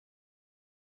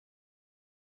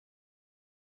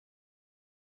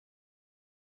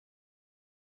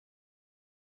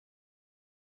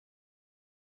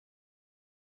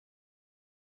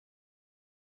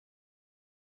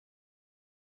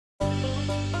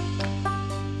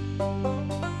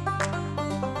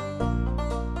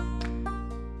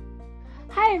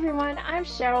Hi everyone, I'm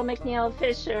Cheryl McNeil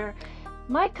Fisher.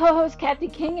 My co-host Kathy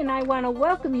King and I want to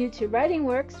welcome you to Writing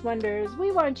Works Wonders.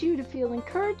 We want you to feel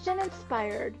encouraged and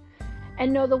inspired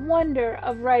and know the wonder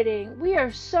of writing. We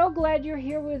are so glad you're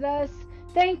here with us.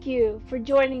 Thank you for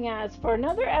joining us for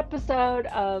another episode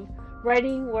of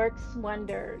Writing Works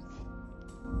Wonders.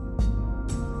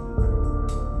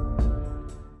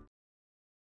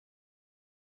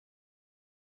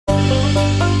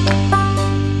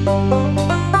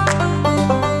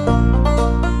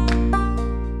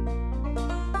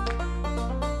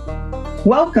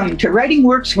 Welcome to Writing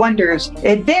Works Wonders,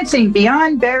 Advancing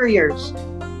Beyond Barriers,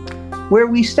 where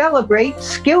we celebrate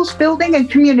skills building and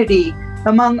community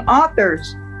among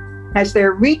authors as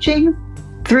they're reaching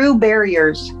through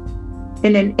barriers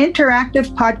in an interactive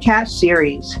podcast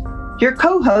series. Your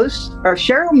co-hosts are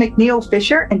Cheryl McNeil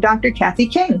Fisher and Dr. Kathy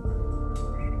King.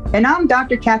 And I'm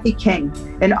Dr. Kathy King,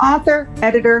 an author,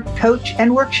 editor, coach,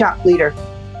 and workshop leader.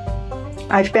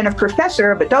 I've been a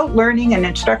professor of adult learning and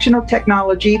instructional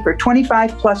technology for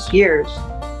 25 plus years.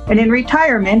 And in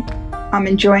retirement, I'm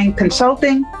enjoying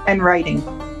consulting and writing.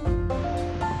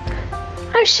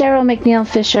 I'm Cheryl McNeil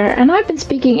Fisher, and I've been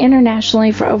speaking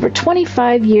internationally for over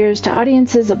 25 years to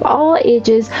audiences of all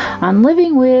ages on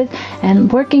living with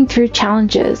and working through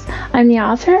challenges. I'm the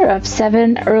author of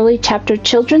 7 early chapter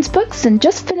children's books and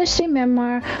just finished a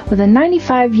memoir with a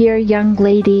 95-year young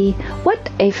lady. What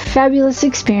a fabulous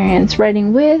experience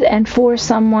writing with and for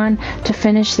someone to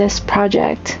finish this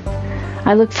project.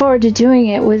 I look forward to doing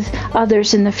it with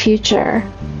others in the future.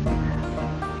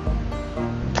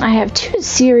 I have 2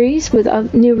 series with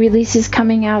new releases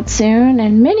coming out soon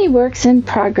and many works in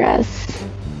progress.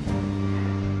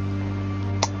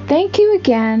 Thank you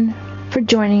again for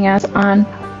joining us on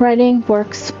Writing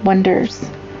Works Wonders.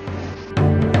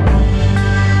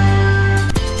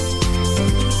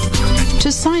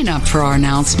 To sign up for our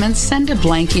announcements, send a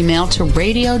blank email to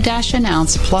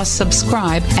radio-announce plus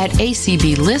subscribe at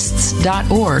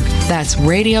acblists.org. That's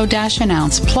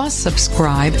radio-announce plus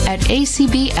subscribe at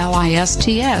acblists.org.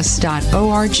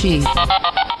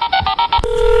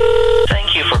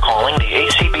 Thank you for calling the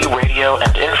ACB Radio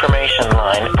and Information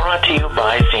Line, brought to you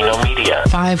by Zeno Media.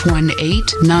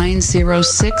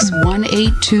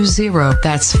 518-906-1820.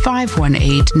 That's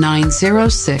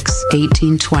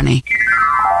 518-906-1820.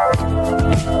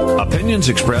 Opinions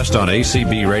expressed on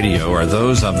ACB Radio are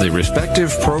those of the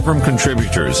respective program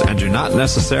contributors and do not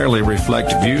necessarily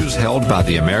reflect views held by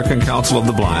the American Council of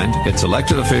the Blind, its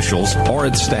elected officials, or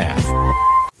its staff.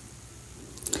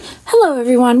 Hello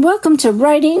everyone, welcome to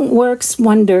Writing Works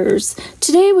Wonders.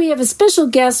 Today we have a special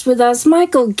guest with us,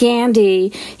 Michael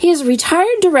Gandy. He is a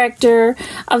retired director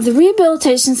of the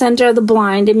Rehabilitation Center of the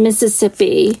Blind in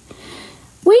Mississippi.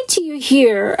 Wait till you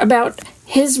hear about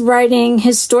his writing,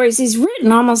 his stories. He's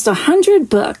written almost 100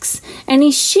 books, and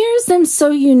he shares them so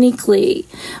uniquely.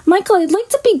 Michael, I'd like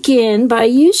to begin by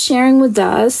you sharing with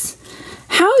us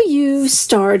how you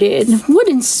started, what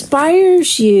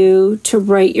inspires you to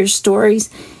write your stories,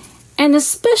 and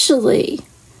especially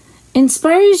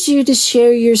inspires you to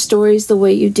share your stories the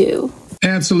way you do.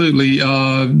 Absolutely.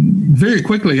 Very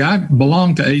quickly, I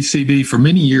belonged to ACB for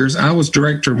many years. I was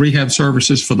director of rehab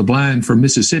services for the blind for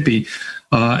Mississippi,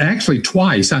 actually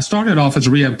twice. I started off as a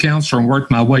rehab counselor and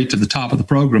worked my way to the top of the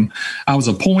program. I was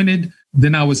appointed,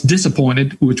 then I was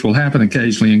disappointed, which will happen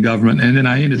occasionally in government, and then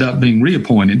I ended up being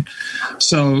reappointed.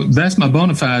 So that's my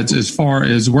bona fides as far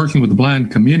as working with the blind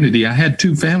community. I had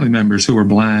 2 family members who were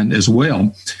blind as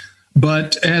well.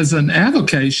 But as an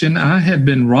avocation, I had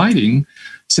been writing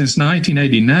since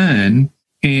 1989,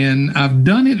 and I've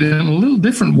done it in a little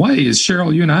different way, as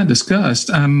Cheryl, you and I discussed.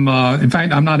 In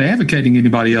fact, I'm not advocating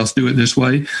anybody else do it this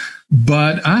way,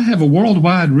 but I have a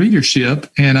worldwide readership,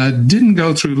 and I didn't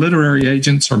go through literary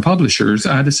agents or publishers.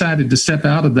 I decided to step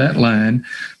out of that line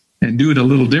and do it a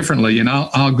little differently, and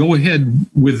I'll go ahead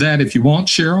with that if you want,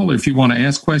 Cheryl, if you want to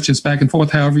ask questions back and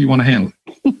forth, however you want to handle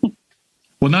it.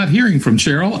 Well, not hearing from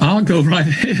Cheryl, I'll go right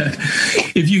ahead.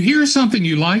 If you hear something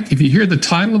you like, if you hear the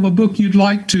title of a book you'd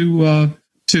like to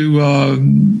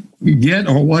get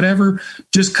or whatever,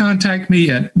 just contact me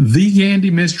at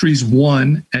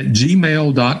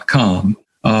thegandymysteries1@gmail.com.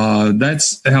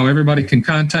 That's how everybody can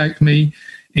contact me.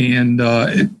 And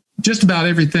just about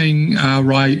everything I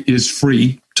write is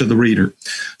free to the reader.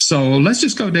 So let's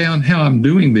just go down how I'm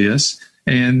doing this.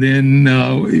 And then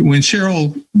when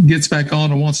Cheryl gets back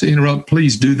on and wants to interrupt,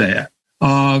 please do that.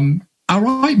 I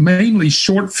write mainly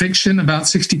short fiction, about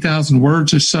 60,000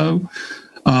 words or so.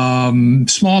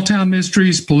 Small town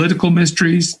mysteries, political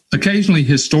mysteries, occasionally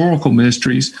historical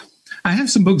mysteries. I have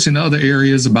some books in other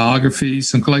areas, biographies,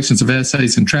 some collections of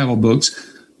essays and travel books.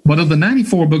 But of the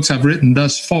 94 books I've written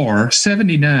thus far,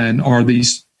 79 are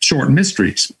these short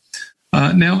mysteries.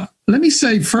 Now, let me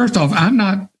say first off, I'm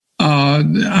not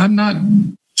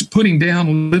putting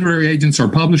down literary agents or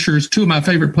publishers. Two of my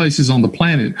favorite places on the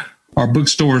planet are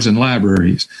bookstores and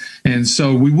libraries, and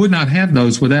so we would not have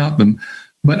those without them.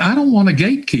 But I don't want a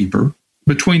gatekeeper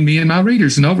between me and my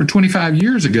readers. And over 25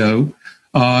 years ago,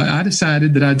 I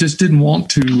decided that I just didn't want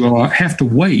to have to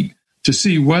wait to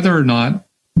see whether or not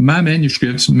my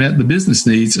manuscripts met the business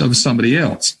needs of somebody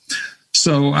else.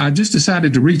 So I just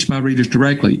decided to reach my readers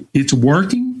directly. It's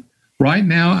working. Right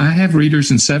now, I have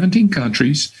readers in 17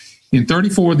 countries, in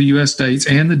 34 of the U.S. states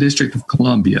and the District of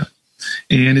Columbia.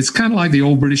 And it's kind of like the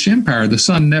old British Empire. The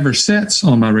sun never sets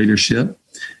on my readership.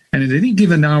 And at any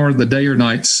given hour of the day or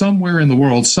night, somewhere in the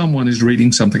world, someone is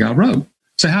reading something I wrote.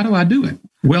 So how do I do it?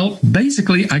 Well,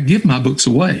 basically, I give my books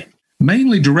away,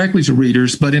 mainly directly to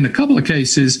readers, but in a couple of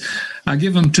cases, I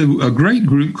give them to a great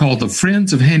group called the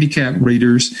Friends of Handicapped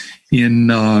Readers in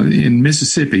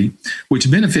Mississippi,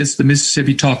 which benefits the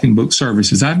Mississippi Talking Book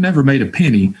Services. I've never made a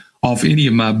penny off any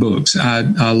of my books.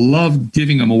 I love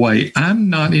giving them away. I'm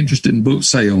not interested in book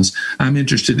sales. I'm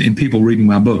interested in people reading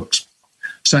my books.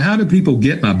 So how do people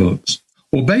get my books?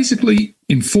 Well, basically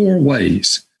in 4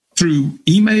 ways: through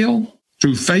email,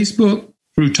 through Facebook,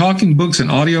 through talking books and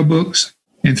audiobooks,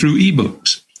 and through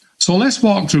ebooks. So let's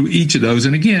walk through each of those.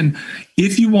 And again,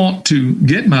 if you want to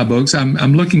get my books,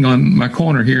 I'm looking on my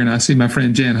corner here and I see my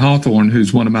friend Jan Hawthorne,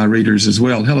 who's one of my readers as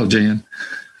well. Hello, Jan,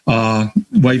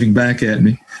 waving back at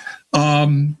me.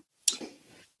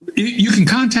 You can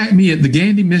contact me at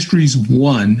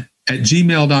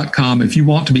thegandymysteries1@gmail.com if you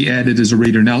want to be added as a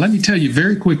reader. Now, let me tell you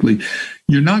very quickly,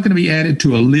 you're not going to be added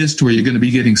to a list where you're going to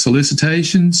be getting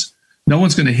solicitations. No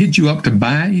one's going to hit you up to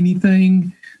buy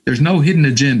anything. There's no hidden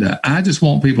agenda. I just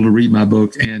want people to read my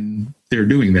book, and they're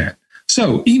doing that.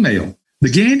 So, email. The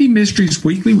Gandy Mysteries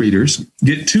Weekly Readers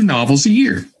get 2 novels a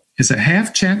year. It's a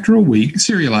half chapter a week,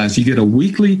 serialized. You get a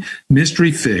weekly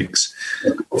mystery fix.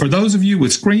 For those of you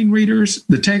with screen readers,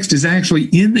 the text is actually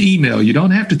in the email. You don't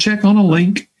have to check on a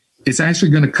link. It's actually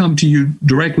going to come to you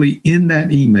directly in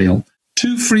that email.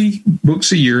 2 free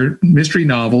books a year, mystery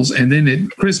novels, and then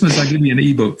at Christmas, I give you an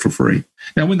ebook for free.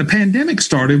 Now, when the pandemic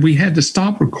started, we had to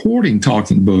stop recording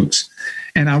talking books,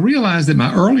 and I realized that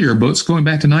my earlier books, going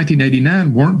back to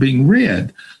 1989, weren't being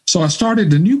read. So I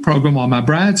started a new program on my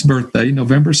bride's birthday,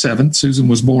 November 7th. Susan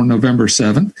was born November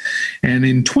 7th. And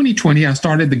in 2020, I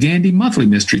started the Gandy Monthly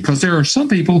Mystery, because there are some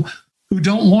people who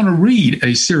don't want to read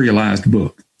a serialized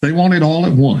book. They want it all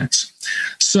at once.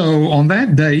 So on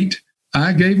that date,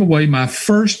 I gave away my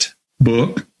first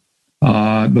book,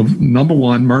 the number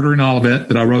 1, Murder in Olivet,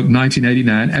 that I wrote in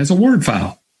 1989, as a Word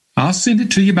file. I'll send it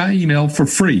to you by email for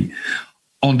free.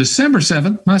 On December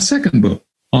 7th, my second book.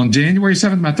 On January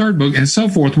 7th, my third book, and so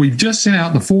forth. We've just sent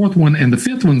out the 4th one, and the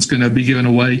 5th one's going to be given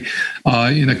away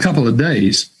in a couple of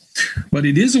days. But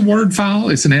it is a Word file.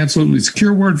 It's an absolutely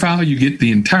secure Word file. You get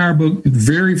the entire book,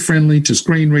 very friendly to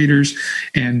screen readers,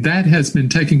 and that has been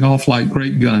taking off like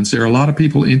great guns. There are a lot of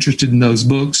people interested in those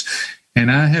books,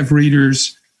 and I have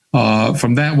readers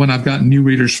from that one. I've gotten new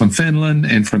readers from Finland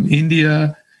and from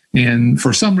India, and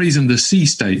for some reason, the C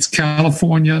states,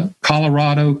 California,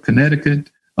 Colorado, Connecticut,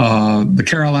 the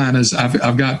Carolinas,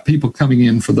 I've got people coming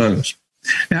in for those.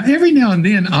 Now, every now and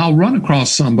then, I'll run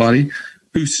across somebody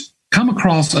who's come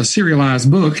across a serialized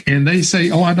book and they say,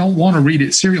 "Oh, I don't want to read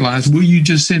it serialized. Will you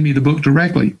just send me the book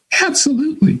directly?"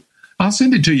 Absolutely. I'll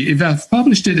send it to you. If I've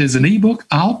published it as an ebook,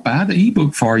 I'll buy the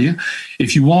ebook for you.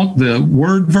 If you want the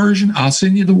Word version, I'll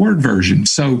send you the Word version.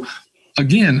 So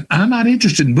again, I'm not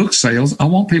interested in book sales. I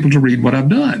want people to read what I've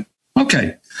done.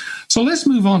 Okay, so let's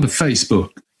move on to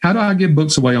Facebook. How do I give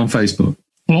books away on Facebook?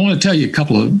 Well, I want to tell you a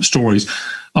couple of stories.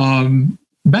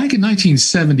 Back in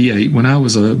 1978, when I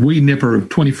was a wee nipper of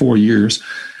 24 years,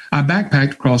 I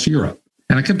backpacked across Europe,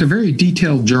 and I kept a very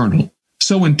detailed journal.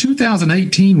 So when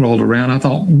 2018 rolled around, I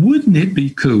thought, wouldn't it be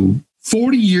cool,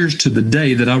 40 years to the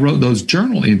day that I wrote those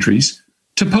journal entries,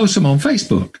 to post them on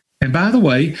Facebook? And by the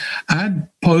way, I'd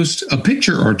post a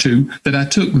picture or 2 that I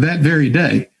took that very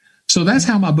day. So that's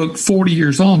how my book 40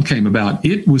 Years On came about.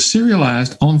 It was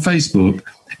serialized on Facebook.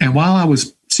 And while I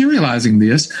was serializing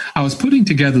this, I was putting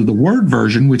together the Word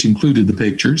version, which included the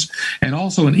pictures, and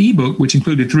also an ebook, which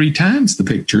included 3 times the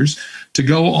pictures, to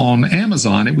go on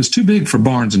Amazon. It was too big for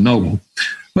Barnes & Noble.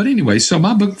 But anyway, so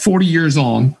my book 40 Years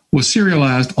On was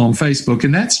serialized on Facebook,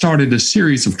 and that started a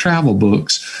series of travel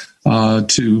books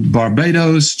to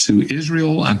Barbados, to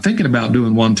Israel. I'm thinking about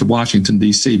doing one to Washington,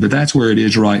 D.C., but that's where it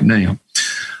is right now.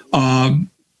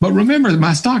 But remember,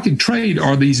 my stock in trade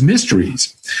are these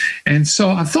mysteries. And so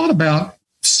I thought about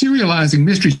serializing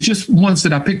mysteries, just ones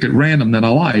that I picked at random that I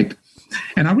liked.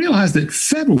 And I realized that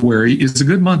February is a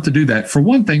good month to do that. For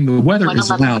one thing, the weather is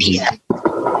lousy.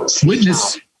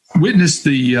 Witness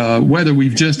the weather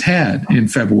we've just had in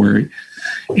February.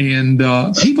 And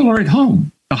people are at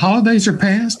home. The holidays are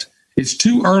past. It's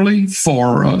too early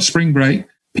for spring break.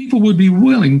 People would be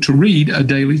willing to read a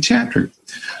daily chapter.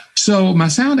 So my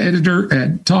sound editor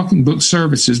at Talking Book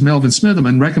Services, Melvin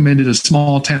Smitherman, recommended A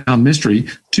Small Town Mystery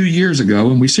 2 years ago,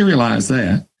 and we serialized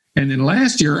that. And then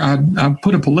last year, I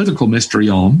put a political mystery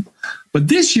on. But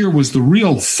this year was the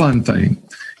real fun thing.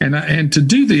 And to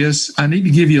do this, I need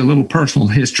to give you a little personal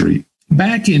history.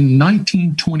 Back in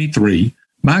 1923,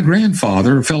 my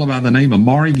grandfather, a fellow by the name of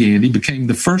Maury Gandy, became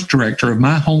the first director of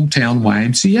my hometown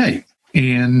YMCA.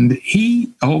 And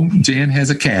Jan has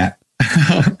a cat.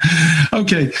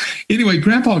 Okay. Anyway,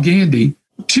 Grandpa Gandy,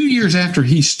 2 years after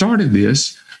he started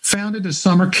this, founded a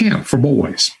summer camp for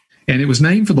boys. And it was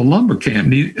named for the lumber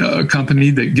company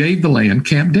that gave the land,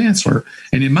 Camp Dantzler.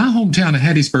 And in my hometown of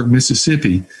Hattiesburg,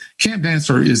 Mississippi, Camp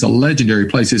Dantzler is a legendary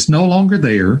place. It's no longer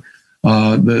there.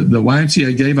 The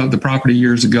YMCA gave up the property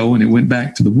years ago, and it went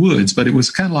back to the woods. But it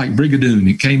was kind of like Brigadoon.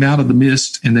 It came out of the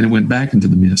mist, and then it went back into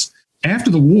the mist.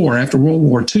 After the war, after World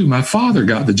War II, my father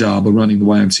got the job of running the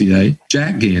YMCA,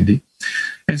 Jack Gandy.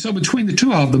 And so between the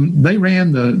two of them, they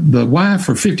ran the Y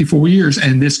for 54 years.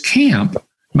 And this camp,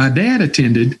 my dad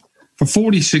attended for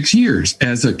 46 years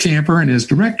as a camper and as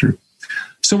director.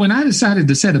 So when I decided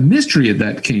to set a mystery at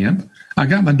that camp, I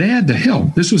got my dad to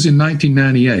help. This was in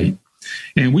 1998.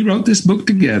 And we wrote this book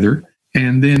together.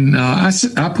 And then I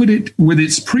put it with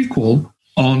its prequel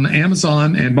on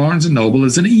Amazon and Barnes & Noble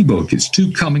as an ebook. It's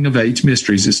 2 coming-of-age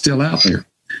mysteries. It's still out there.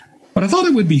 But I thought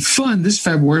it would be fun this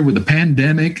February with the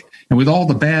pandemic and with all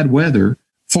the bad weather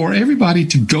for everybody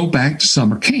to go back to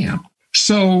summer camp.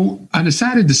 So I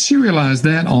decided to serialize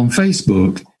that on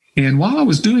Facebook. And while I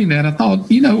was doing that, I thought,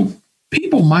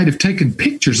 people might have taken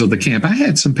pictures of the camp. I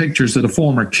had some pictures that a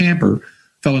former camper, a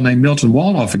fellow named Milton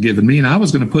Waldorf, had given me, and I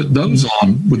was going to put those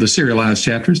on with the serialized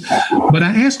chapters. But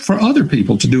I asked for other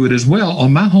people to do it as well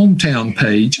on my hometown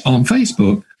page on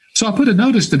Facebook. So I put a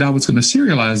notice that I was going to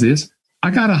serialize this.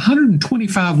 I got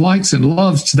 125 likes and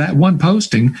loves to that one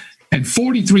posting and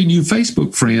 43 new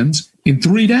Facebook friends in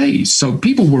 3 days. So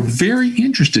people were very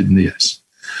interested in this.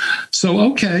 So,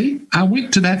 okay, I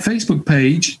went to that Facebook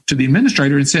page to the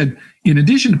administrator and said, in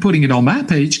addition to putting it on my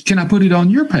page, can I put it on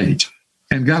your page?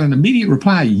 And got an immediate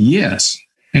reply, yes.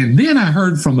 And then I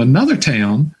heard from another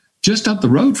town just up the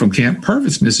road from Camp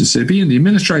Purvis, Mississippi, and the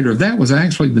administrator of that was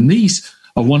actually the niece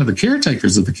of one of the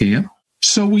caretakers of the camp.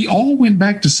 So we all went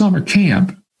back to summer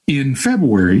camp in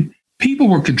February. People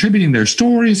were contributing their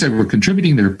stories. They were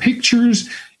contributing their pictures.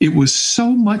 It was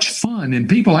so much fun. And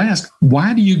people ask,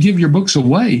 why do you give your books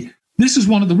away? This is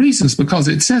one of the reasons, because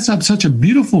it sets up such a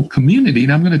beautiful community.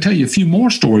 And I'm going to tell you a few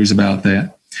more stories about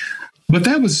that. But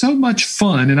that was so much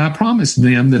fun. And I promised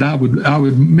them that I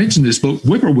would mention this book,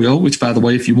 Whippoorwill, which, by the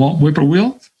way, if you want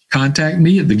Whippoorwill, contact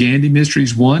me at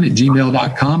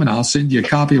thegandymysteries1@gmail.com, and I'll send you a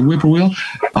copy of Whippoorwill.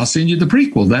 I'll send you the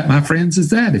prequel. That, my friends, is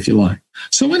that, if you like.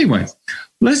 So anyway,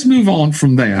 let's move on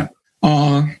from that.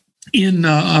 I'm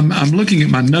looking at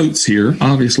my notes here.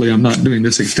 Obviously, I'm not doing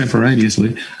this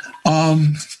extemporaneously.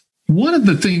 One of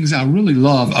the things I really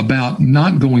love about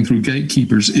not going through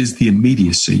gatekeepers is the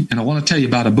immediacy. And I want to tell you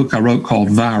about a book I wrote called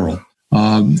Viral.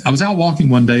 I was out walking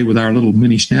one day with our little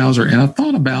mini schnauzer, and I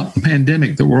thought about the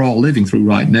pandemic that we're all living through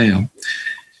right now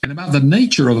and about the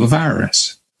nature of a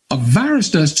virus. A virus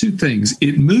does 2 things.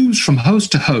 It moves from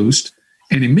host to host,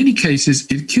 and in many cases,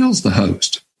 it kills the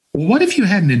host. Well, what if you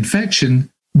had an infection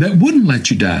that wouldn't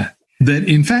let you die? That,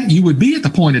 in fact, you would be at the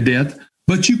point of death,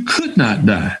 but you could not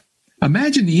die.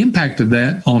 Imagine the impact of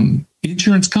that on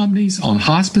insurance companies, on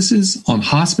hospices, on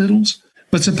hospitals.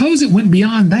 But suppose it went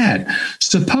beyond that.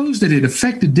 Suppose that it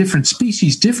affected different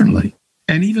species differently,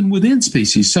 and even within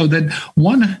species, so that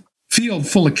one field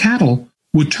full of cattle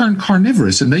would turn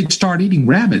carnivorous and they'd start eating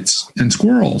rabbits and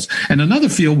squirrels, and another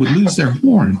field would lose their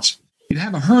horns. You'd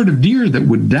have a herd of deer that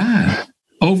would die.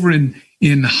 Over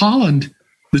in Holland,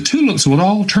 the tulips would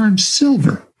all turn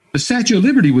silver. The Statue of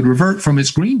Liberty would revert from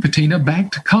its green patina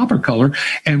back to copper color,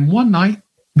 and one night,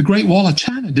 the Great Wall of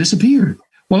China disappeared.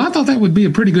 Well, I thought that would be a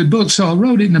pretty good book, so I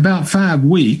wrote it in about 5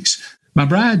 weeks. My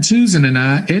bride, Susan, and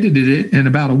I edited it in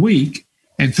about a week,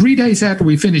 and 3 days after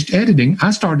we finished editing,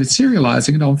 I started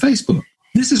serializing it on Facebook.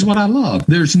 This is what I love.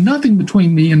 There's nothing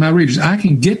between me and my readers. I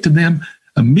can get to them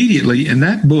immediately, and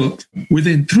that book,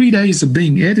 within 3 days of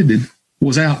being edited,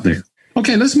 was out there.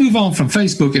 Okay, let's move on from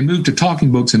Facebook and move to talking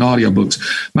books and audiobooks.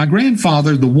 My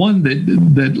grandfather, the one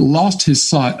that lost his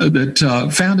sight, that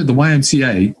founded the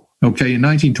YMCA, okay, in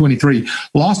 1923,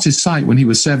 lost his sight when he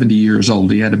was 70 years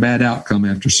old. He had a bad outcome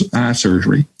after eye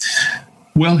surgery.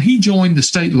 Well, he joined the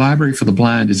State Library for the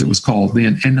Blind, as it was called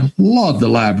then, and loved the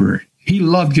library. He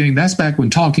loved that's back when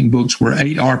talking books were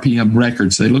 8 RPM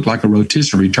records. They looked like a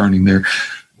rotisserie turning there.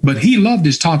 But he loved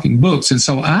his talking books, and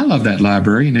so I love that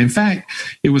library. And in fact,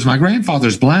 it was my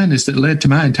grandfather's blindness that led to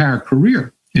my entire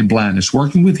career in blindness.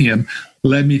 Working with him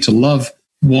led me to love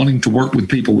wanting to work with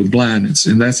people with blindness,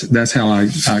 and that's how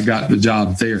I got the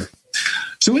job there.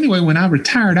 So anyway, when I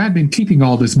retired, I'd been keeping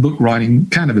all this book writing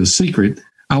kind of a secret.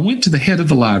 I went to the head of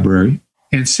the library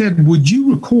and said, would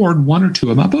you record 1 or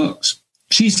 2 of my books?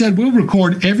 She said, we'll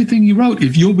record everything you wrote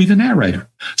if you'll be the narrator.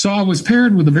 So I was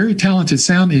paired with a very talented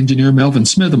sound engineer, Melvin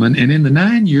Smitherman, and in the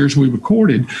 9 years we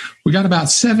recorded, we got about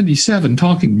 77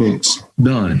 talking books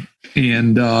done.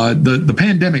 And the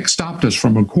pandemic stopped us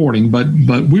from recording, but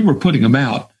we were putting them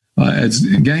out as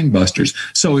gangbusters.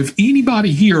 So if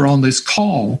anybody here on this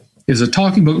call is a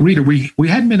talking book reader, we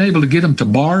hadn't been able to get them to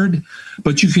Bard,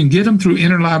 but you can get them through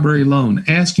Interlibrary Loan.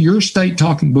 Ask your state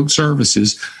talking book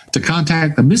services to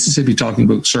contact the Mississippi Talking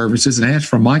Book Services and ask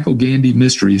for Michael Gandy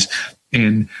Mysteries,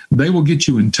 and they will get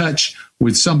you in touch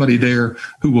with somebody there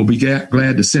who will be glad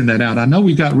to send that out. I know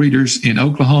we've got readers in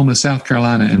Oklahoma, South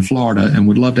Carolina, and Florida, and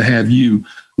would love to have you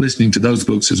listening to those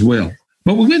books as well.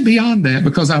 But we went beyond that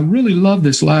because I really love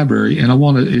this library, and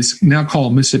it's now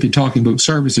called Mississippi Talking Book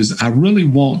Services. I really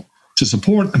want to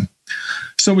support them.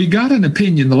 So we got an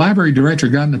opinion, the library director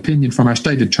got an opinion from our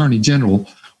state attorney general,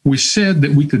 which said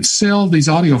that we could sell these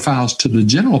audio files to the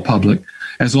general public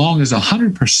as long as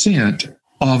 100%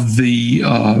 of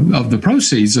the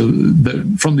proceeds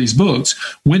from these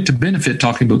books went to benefit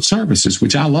Talking Book Services,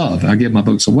 which I love. I give my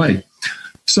books away.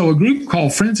 So a group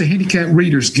called Friends of Handicapped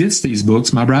Readers gets these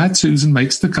books. My bride, Susan,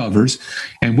 makes the covers,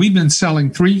 and we've been selling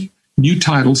 3 new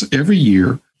titles every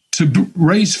year to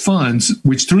raise funds,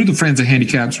 which through the Friends of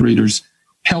Handicapped Readers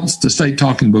helps the state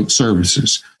Talking Book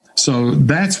Services. So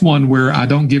that's one where I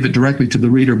don't give it directly to the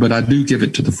reader, but I do give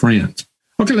it to the friends.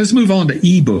 Okay, let's move on to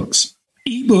ebooks.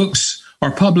 Ebooks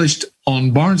are published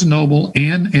on Barnes & Noble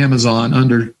and Amazon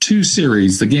under 2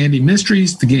 series, the Gandy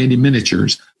Mysteries, the Gandy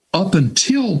Miniatures. Up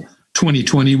until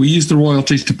 2020, we used the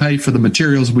royalties to pay for the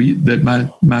materials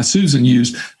that my Susan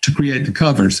used to create the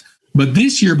covers. But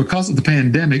this year, because of the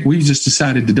pandemic, we just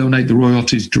decided to donate the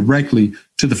royalties directly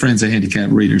to the Friends of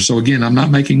Handicapped Readers. So again, I'm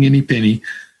not making any penny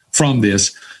from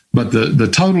this, but the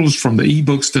totals from the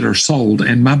ebooks that are sold,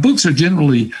 and my books are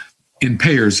generally in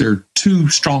pairs. There are 2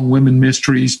 Strong Women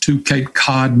Mysteries, 2 Cape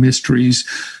Cod Mysteries,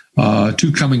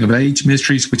 2 Coming of Age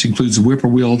Mysteries, which includes the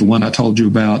Whippoorwill, the one I told you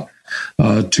about,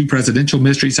 2 Presidential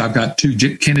Mysteries. I've got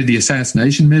 2 Kennedy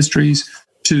Assassination Mysteries,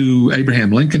 2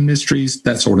 Abraham Lincoln Mysteries,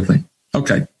 that sort of thing.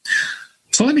 Okay,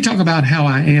 so let me talk about how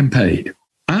I am paid.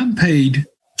 I'm paid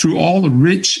through all the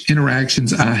rich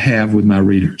interactions I have with my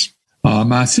readers.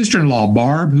 My sister-in-law,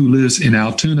 Barb, who lives in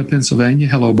Altoona, Pennsylvania,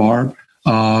 hello, Barb,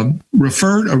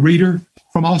 referred a reader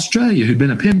from Australia who'd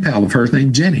been a pen pal of hers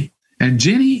named Jenny. And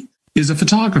Jenny is a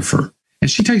photographer.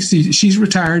 And she's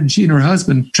retired, and she and her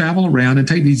husband travel around and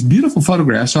take these beautiful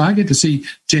photographs, so I get to see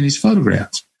Jenny's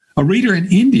photographs. A reader in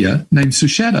India named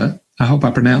Susheta, I hope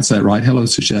I pronounced that right, hello,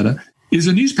 Susheta, is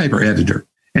a newspaper editor.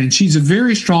 And she's a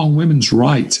very strong women's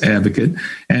rights advocate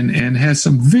and has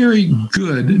some very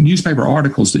good newspaper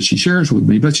articles that she shares with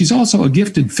me. But she's also a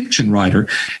gifted fiction writer,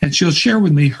 and she'll share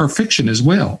with me her fiction as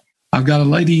well. I've got a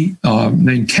lady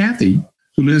named Kathy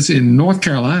who lives in North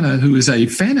Carolina who is a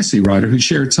fantasy writer who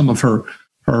shared some of her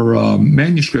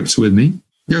manuscripts with me.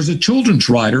 There's a children's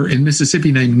writer in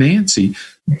Mississippi named Nancy,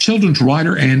 children's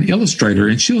writer and illustrator,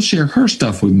 and she'll share her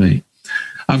stuff with me.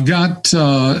 I've got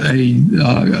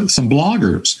some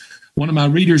bloggers. One of my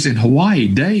readers in Hawaii,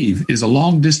 Dave, is a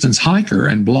long-distance hiker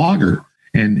and blogger,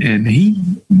 and he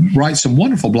writes some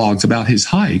wonderful blogs about his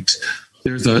hikes.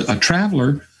 There's a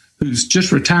traveler who's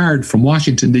just retired from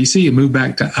Washington, D.C. and moved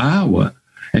back to Iowa,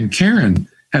 and Karen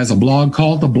has a blog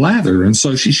called The Blather, and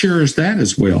so she shares that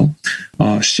as well.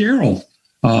 Cheryl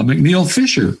McNeil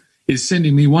Fisher is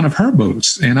sending me one of her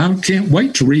books, and I can't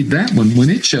wait to read that one when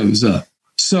it shows up.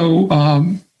 So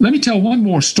let me tell one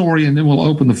more story, and then we'll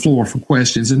open the floor for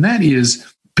questions. And that is,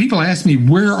 people ask me,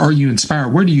 where are you inspired?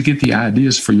 Where do you get the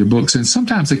ideas for your books? And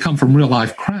sometimes they come from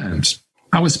real-life crimes.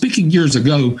 I was speaking years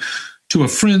ago to a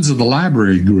Friends of the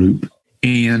Library group,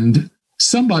 and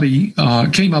somebody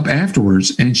came up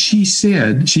afterwards, and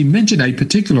she mentioned a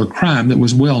particular crime that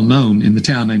was well known in the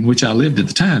town in which I lived at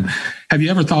the time. Have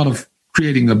you ever thought of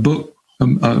creating a book,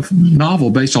 a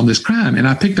novel based on this crime? And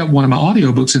I picked up one of my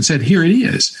audiobooks and said, here it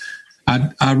is.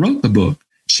 I wrote the book.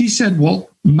 She said, well,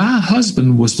 my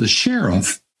husband was the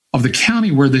sheriff of the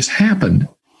county where this happened,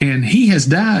 and he has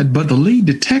died, but the lead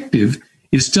detective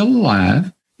is still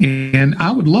alive. And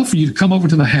I would love for you to come over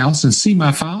to the house and see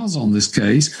my files on this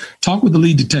case, talk with the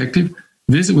lead detective,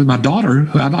 visit with my daughter,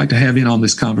 who I'd like to have in on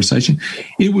this conversation.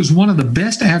 It was one of the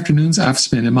best afternoons I've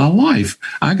spent in my life.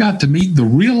 I got to meet the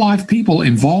real life people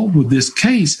involved with this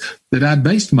case that I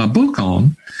based my book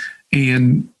on,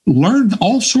 and learned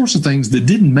all sorts of things that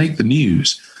didn't make the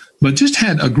news, but just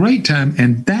had a great time.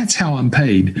 And that's how I'm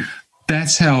paid.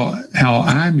 That's how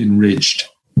I'm enriched,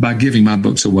 by giving my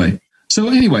books away. So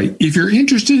anyway, if you're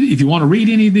interested, if you want to read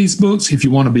any of these books, if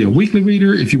you want to be a weekly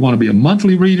reader, if you want to be a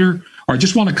monthly reader, or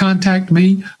just want to contact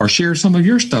me or share some of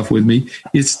your stuff with me,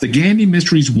 it's the Gandy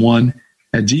Mysteries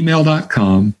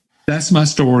 1@gmail.com. That's my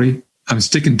story. I'm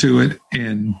sticking to it.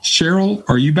 And Cheryl,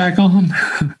 are you back on?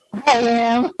 I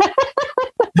am.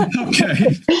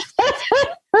 Okay.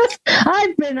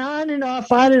 I've been on and off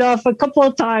a couple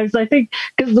of times. I think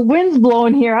because the wind's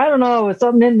blowing here. I don't know. It's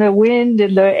something in the wind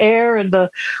and the air and the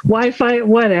Wi-Fi,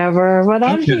 whatever. But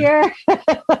I'm here.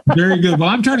 Very good. Well,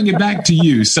 I'm turning it back to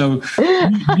you. So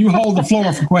you hold the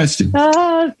floor for questions.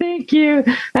 Oh, thank you.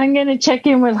 I'm going to check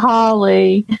in with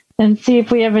Holly and see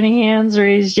if we have any hands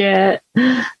raised yet.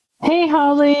 Hey,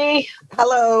 Holly.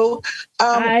 Hello.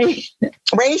 Hi.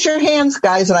 Raise your hands,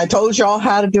 guys. And I told you all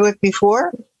how to do it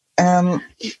before. I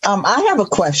have a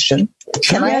question.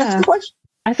 Can I ask a question?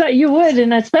 I thought you would,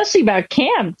 and especially about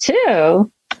camp,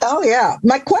 too. Oh, yeah.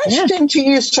 My question to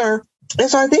you, sir,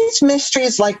 is, are these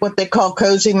mysteries like what they call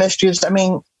cozy mysteries? I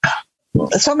mean,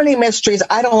 so many mysteries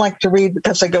I don't like to read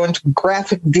because they go into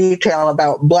graphic detail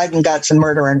about blood and guts and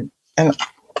murder, and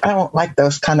I don't like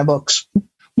those kind of books.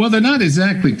 Well, they're not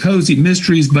exactly cozy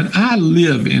mysteries, but I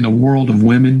live in a world of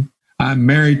women. I'm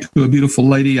married to a beautiful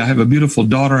lady. I have a beautiful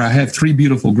daughter. I have 3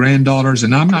 beautiful granddaughters,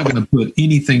 and I'm not going to put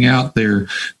anything out there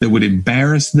that would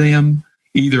embarrass them,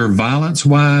 either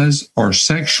violence-wise or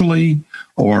sexually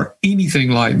or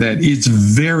anything like that. It's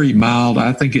very mild.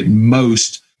 I think at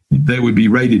most they would be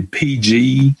rated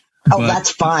PG. Oh,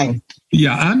 that's fine.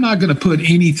 Yeah, I'm not going to put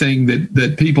anything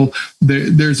that people.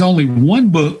 There's only one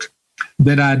book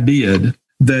that I did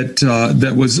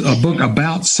that was a book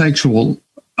about sexual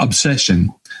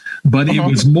obsession. But it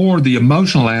was more the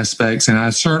emotional aspects, and I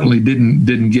certainly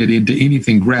didn't get into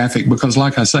anything graphic because,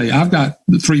 like I say, I've got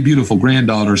 3 beautiful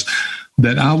granddaughters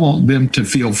that I want them to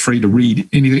feel free to read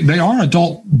anything. They are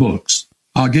adult books.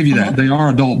 I'll give you that. They are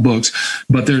adult books,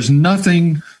 but there's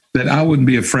nothing that I wouldn't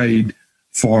be afraid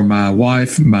for my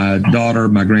wife, my daughter,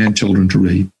 my grandchildren to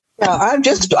read. No,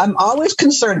 I'm always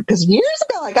concerned because years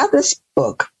ago I got this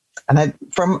book, and a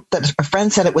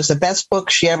friend said it was the best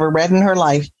book she ever read in her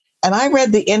life. And I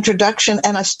read the introduction,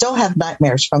 and I still have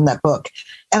nightmares from that book.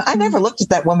 And I never looked at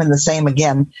that woman the same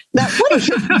again. Now,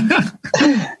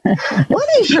 what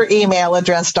is your email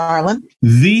address, darling?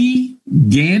 The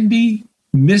Gandy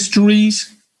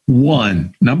Mysteries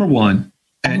 1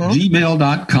 at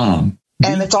gmail.com.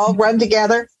 And it's all run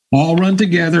together? All run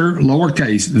together,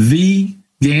 lowercase. The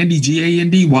Gandy,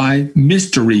 Gandy,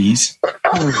 Mysteries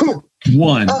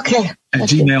 1 at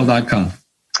gmail.com.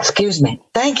 Excuse me.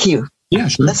 Thank you. Yeah,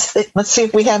 sure. Let's see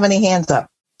if we have any hands up.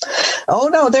 Oh,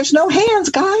 no, there's no hands,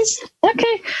 guys.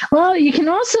 Okay. Well, you can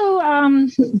also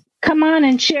come on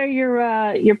and share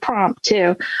your prompt,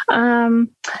 too. I'm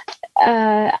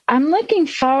looking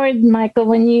forward, Michael,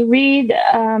 when you read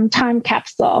Time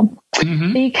Capsule,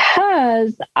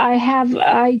 because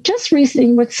I just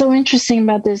recently, what's so interesting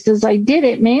about this is I did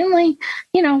it mainly,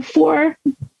 for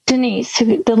Denise,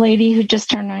 the lady who just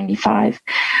turned 95.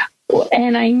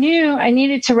 And I knew I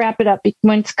needed to wrap it up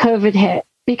once COVID hit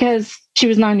because she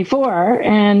was 94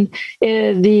 and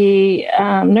the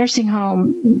nursing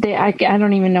home, I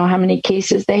don't even know how many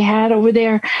cases they had over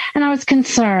there. And I was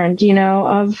concerned,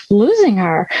 of losing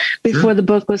her before the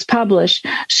book was published.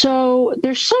 So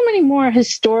there's so many more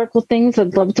historical things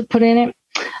I'd love to put in it.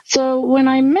 So when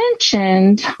I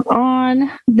mentioned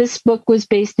this book was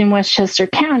based in Westchester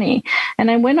County,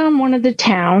 and I went on one of the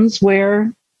towns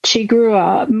where she grew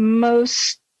up,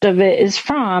 most of it is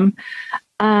from,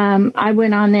 I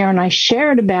went on there and I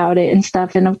shared about it and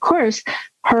stuff. And of course,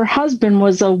 her husband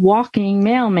was a walking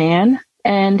mailman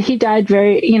and he died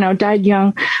died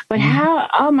young. But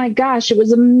oh my gosh, it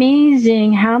was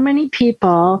amazing how many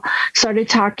people started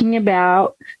talking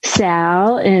about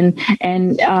Sal and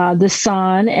the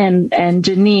son and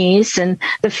Denise and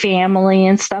the family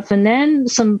and stuff. And then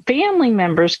some family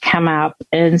members come out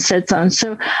and said something.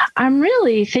 So I'm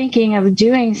really thinking of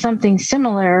doing something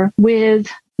similar with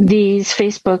these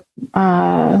Facebook,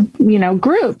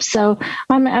 groups. So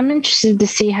I'm interested to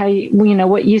see how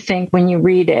what you think when you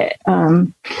read it.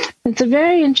 It's a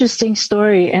very interesting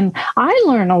story, and I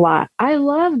learn a lot. I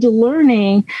loved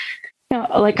learning.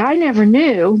 I never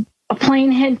knew a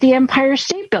plane hit the Empire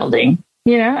State Building.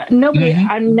 Nobody.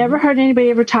 I never heard anybody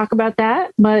ever talk about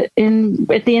that. But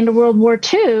at the end of World War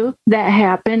II, that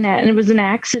happened, and it was an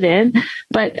accident.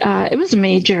 But it was a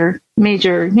major.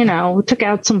 Took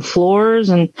out some floors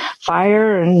and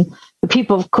fire, and the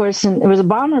people, of course. And it was a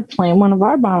bomber plane, one of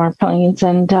our bomber planes,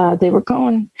 and they were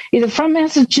going either from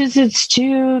Massachusetts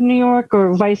to New York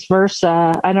or vice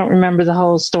versa. I don't remember the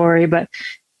whole story, but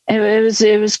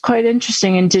it was quite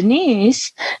interesting. And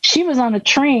Denise, she was on a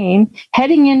train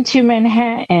heading into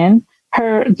Manhattan.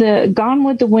 The Gone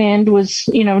with the Wind was,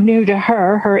 new to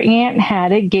her. Her aunt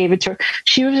had it, gave it to her.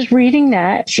 She was reading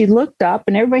that. She looked up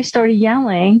and everybody started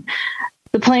yelling.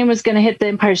 The plane was going to hit the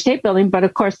Empire State Building, but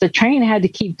of course the train had to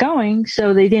keep going,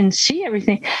 so they didn't see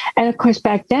everything. And of course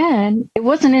back then it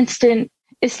wasn't instant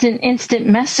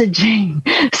messaging.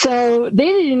 So they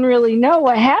didn't really know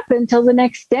what happened till the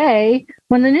next day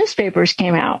when the newspapers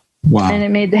came out. Wow. And it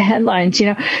made the headlines,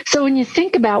 So when you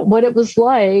think about what it was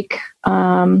like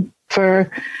for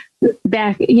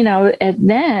back, at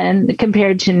then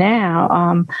compared to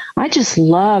now, I just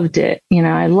loved it.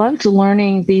 I loved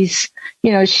learning these,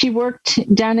 she worked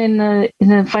down in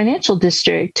the financial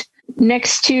district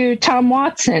next to Tom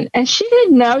Watson, and she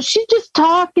didn't know. She just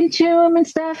talking to him and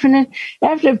stuff. And then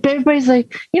after, everybody's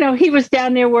like, he was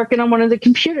down there working on one of the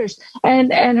computers,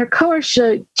 and her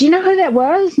coworker, do you know who that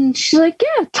was? And she's like,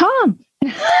 yeah, Tom.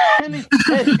 And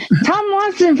Tom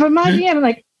Watson from IBM. I'm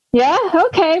like, yeah,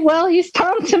 okay, well, he's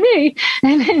Tom to me.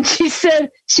 And then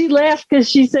she laughed because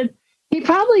she said, he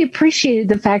probably appreciated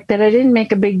the fact that I didn't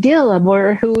make a big deal of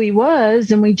who he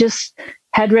was, and we just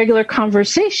had regular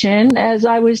conversation as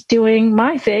I was doing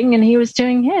my thing and he was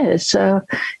doing his. So,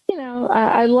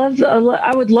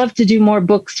 I would love to do more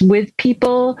books with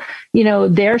people,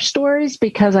 their stories,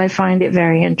 because I find it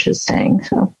very interesting.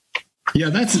 So. Yeah,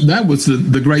 that was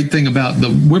the great thing about the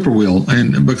Whippoorwill,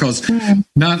 and because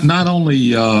not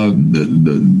only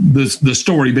the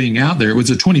story being out there, it was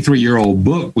a 23-year-old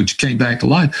book which came back to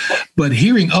life, but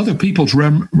hearing other people's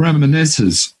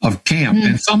reminiscences of camp,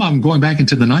 and some of them going back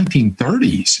into the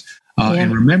 1930s,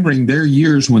 and remembering their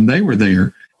years when they were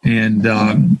there, and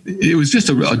it was just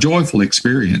a joyful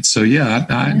experience. So yeah,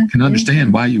 I can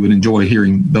understand why you would enjoy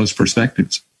hearing those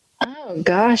perspectives. Oh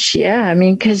gosh, yeah. I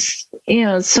mean, because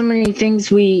so many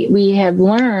things we have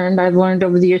learned. I've learned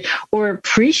over the years, or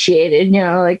appreciated.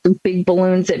 Like the big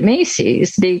balloons at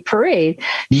Macy's, the parade.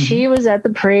 Mm-hmm. She was at the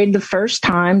parade the first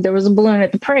time there was a balloon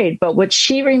at the parade. But what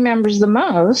she remembers the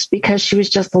most, because she was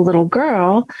just a little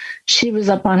girl, she was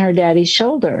up on her daddy's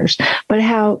shoulders. But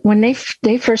how when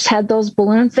they first had those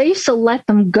balloons, they used to let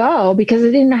them go because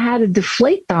they didn't know how to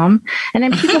deflate them, and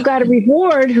then people got a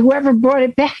reward whoever brought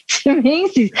it back to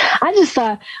Macy's. I just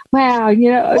thought, wow,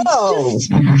 it's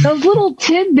just those little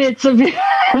tidbits of it.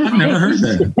 I've never heard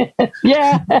that.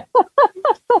 Yeah.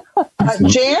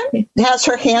 Jan has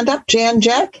her hand up. Jan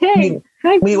Jack. Hey.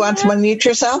 We want to unmute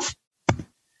yourself.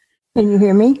 Can you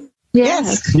hear me?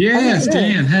 Yes. Yes,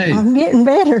 Jan. Hey. I'm getting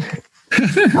better.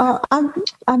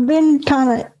 I've been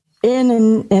kind of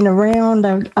in and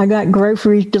around. I got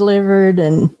groceries delivered,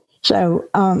 and so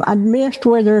I missed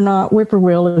whether or not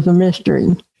Whippoorwill is a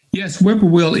mystery. Yes,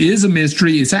 Whippoorwill is a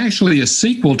mystery. It's actually a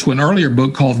sequel to an earlier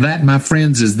book called That, My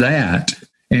Friends, Is That.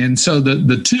 And so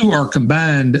the two are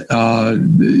combined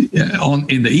in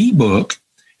the ebook.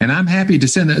 And I'm happy to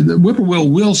send that. Whippoorwill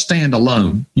will stand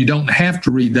alone. You don't have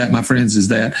to read That, My Friends, Is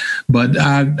That. But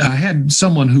I had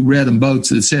someone who read them both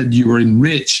that said you were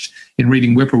enriched in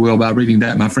reading Whippoorwill by reading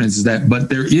That, My Friends, Is That. But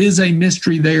there is a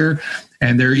mystery there,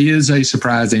 and there is a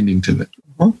surprise ending to it.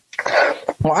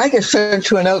 Well, I just sent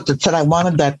you a note that said I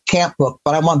wanted that camp book,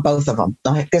 but I want both of them.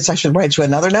 I guess I should write you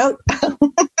another note.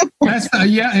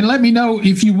 Yeah, and let me know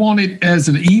if you want it as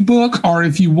an ebook or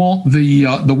if you want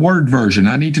the Word version.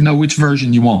 I need to know which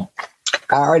version you want.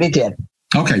 I already did.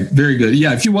 Okay, very good.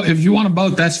 Yeah, if you want them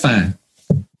both, that's fine.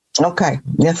 Okay.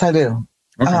 Yes, I do.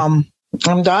 Okay.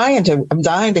 I'm dying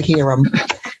to hear them.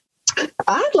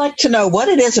 I'd like to know what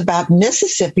it is about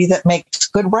Mississippi that makes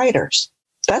good writers.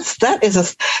 That is a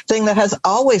thing that has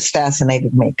always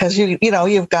fascinated me, because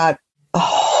you've got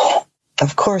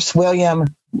of course William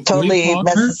totally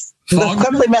messes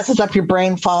up your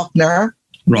brain, Faulkner,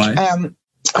 right?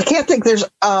 I can't think. There's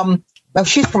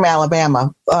she's from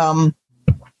Alabama. I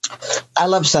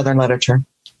love Southern literature.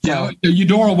 Yeah,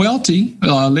 Eudora Welty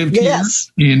lived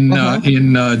Yes. here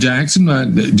in Jackson.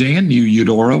 Jan knew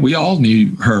Eudora. We all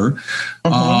knew her.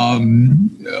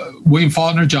 William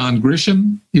Faulkner, John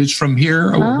Grisham is from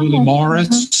here. Willie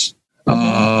Morris.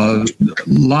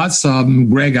 Lots of them.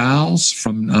 Greg Iles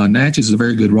from Natchez is a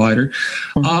very good writer.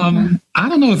 I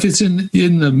don't know if it's in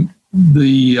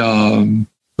the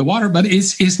water, but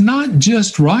it's not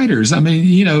just writers. I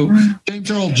mean,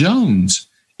 James Earl Jones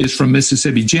is from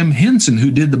Mississippi. Jim Henson, who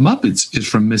did the Muppets, is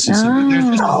from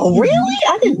Mississippi. Oh, really?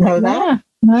 I didn't know that.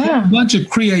 A bunch of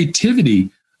creativity.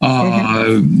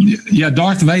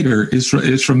 Darth Vader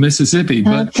is from Mississippi,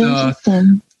 but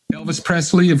Elvis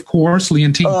Presley, of course,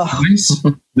 Leontine Price,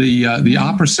 the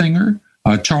opera singer,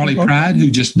 Charlie Pride,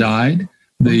 who just died,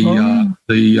 the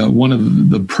one of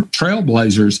the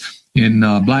trailblazers in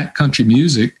black country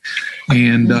music,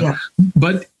 and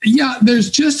there's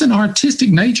just an artistic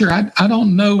nature. I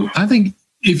don't know. I think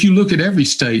if you look at every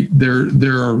state,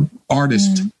 there are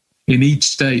artists in each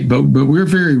state, but we're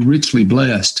very richly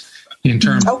blessed in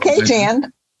terms. Okay,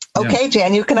 Jan. Okay,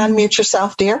 Jan, you can unmute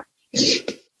yourself, dear.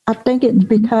 I think it's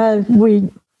because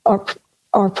we are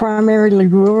primarily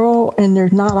rural and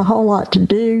there's not a whole lot to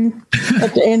do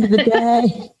at the end of the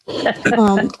day.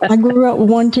 I grew up with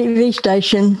one TV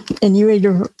station, and you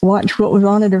either watched what was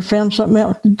on it or found something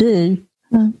else to do.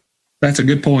 That's a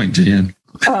good point, Jan.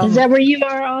 Is that where you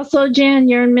are also, Jan?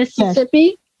 You're in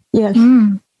Mississippi? Yes.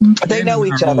 They know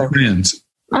each other. Friends.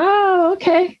 Oh,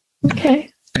 okay. Okay.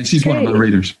 And she's one of my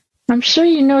readers. I'm sure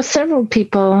you know several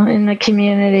people in the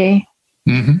community.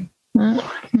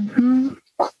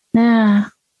 Yeah.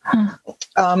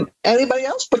 Anybody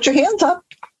else? Put your hands up.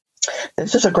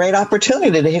 This is a great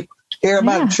opportunity to hear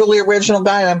about a truly original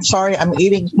guy. I'm sorry, I'm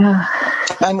eating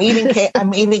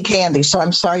candy, so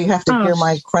I'm sorry you have to hear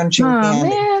my crunching candy.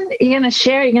 Man, you gonna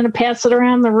share? You gonna pass it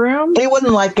around the room? They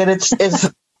wouldn't like it. It's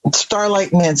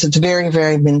Starlight Mints. It's very,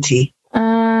 very minty.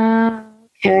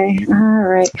 Okay, all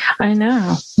right. I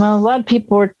know. Well, a lot of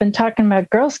people have been talking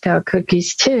about Girl Scout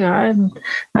cookies too. I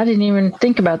didn't even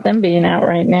think about them being out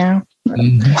right now.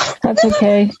 That's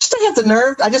okay. They have the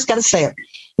nerve. I just got to say it.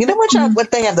 You know what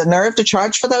they have the nerve to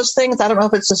charge for those things? I don't know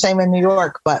if it's the same in New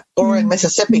York, or in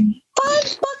Mississippi.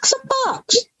 $5 a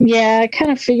box. Yeah, I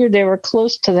kind of figured they were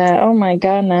close to that. Oh my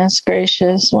goodness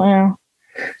gracious! Wow.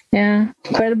 Yeah,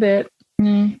 quite a bit.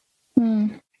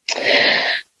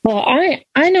 Well, I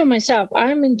know myself.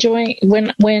 I'm enjoying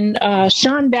when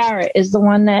Sean Barrett is the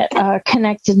one that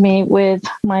connected me with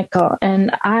Michael, and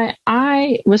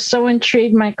I was so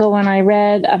intrigued, Michael, when I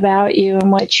read about you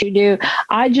and what you do.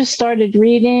 I just started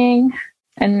reading,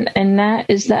 and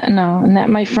that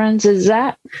my friends is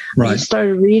that right. I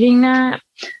started reading that.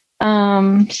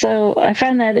 So I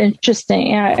found that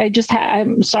interesting.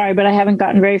 I'm sorry, but I haven't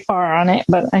gotten very far on it,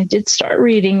 but I did start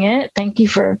reading it. Thank you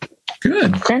for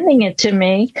sending it to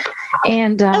me.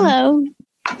 And hello,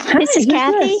 this is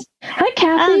Kathy. Hi,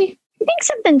 Kathy. I think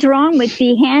something's wrong with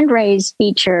the hand raise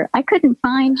feature. I couldn't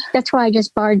find. That's why I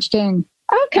just barged in.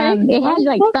 Okay. It had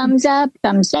like thumbs up,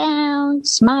 thumbs down,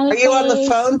 smiley. Are you on the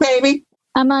phone, baby?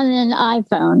 I'm on an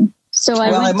iPhone. So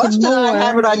I must not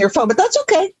have it on your phone, but that's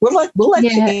okay. We'll let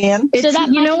you in.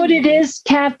 You know what it is,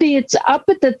 Kathy? It's up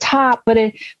at the top, but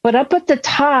up at the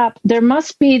top there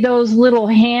must be those little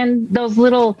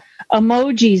emojis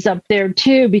up there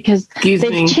too, because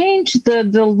they've changed the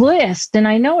list. And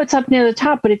I know it's up near the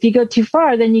top, but if you go too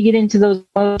far, then you get into those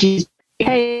emojis.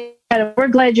 Hey, we're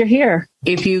glad you're here.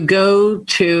 If you go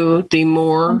to the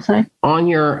more on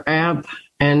your app,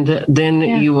 and then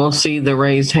you will see the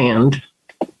raised hand.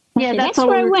 Yeah, that's what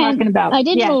we were talking about. I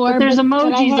did more. But there's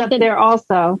emojis up there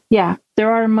also. Yeah, there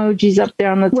are emojis up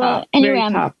there on the top. Well,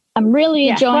 anyway, I'm really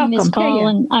enjoying this call,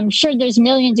 and I'm sure there's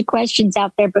millions of questions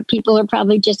out there, but people are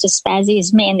probably just as spazzy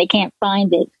as me, and they can't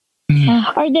find it.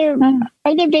 Are there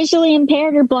visually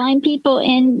impaired or blind people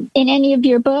in any of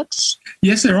your books?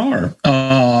 Yes, there are.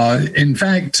 In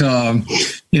fact,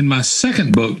 in my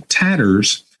second book,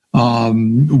 Tatters,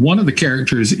 one of the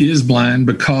characters is blind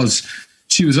because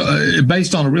she was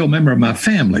based on a real member of my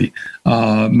family.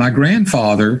 My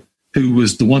grandfather, who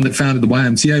was the one that founded the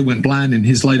YMCA, went blind in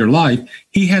his later life.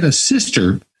 He had a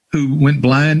sister who went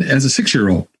blind as a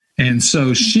 6-year-old. And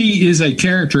so she is a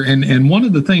character. And one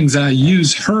of the things I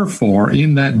use her for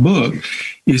in that book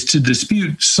is to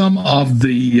dispute some of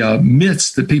the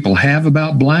myths that people have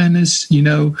about blindness,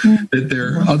 that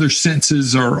their other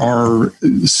senses are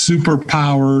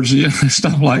superpowers,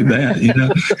 stuff like that,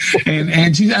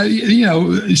 And she,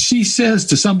 she says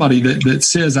to somebody that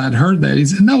says, I'd heard that, he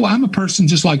said, no, I'm a person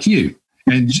just like you.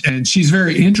 And she's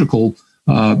very integral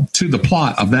to the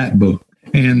plot of that book.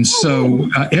 And so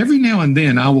every now and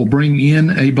then I will bring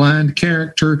in a blind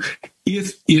character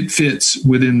if it fits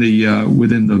within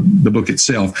the book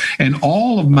itself. And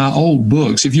all of my old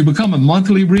books, if you become a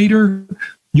monthly reader,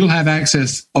 you'll have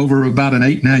access over about an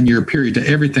 8-9 year period to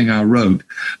everything I wrote.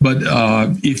 But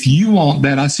if you want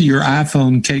that, I see your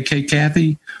iPhone, KK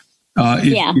Kathy.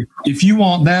 If you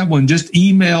want that one, just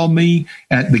email me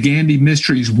at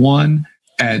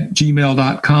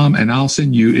thegandymysteries1@gmail.com, and I'll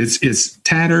send you. It's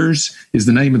Tatters is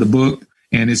the name of the book,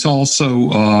 and it's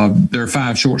also there are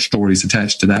 5 short stories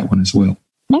attached to that one as well.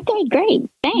 Okay, great.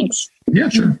 Thanks. Yeah,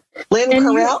 sure. Lynn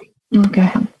Carell.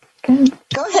 Okay. Go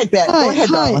ahead, Ben. Go ahead,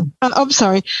 darling. I'm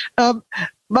sorry.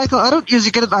 Michael, I don't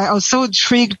usually get it. I was so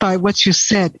intrigued by what you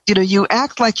said. You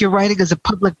act like your writing is a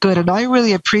public good, and I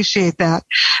really appreciate that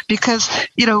because,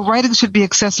 writing should be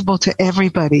accessible to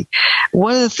everybody.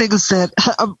 One of the things that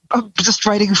I'm just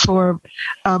writing for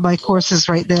my courses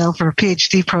right now for a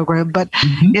PhD program, but,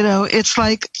 it's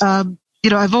like,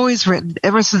 I've always written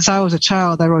ever since I was a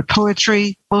child. I wrote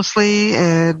poetry mostly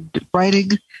and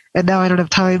writing. And now I don't have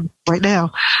time right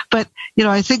now. But,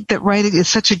 I think that writing is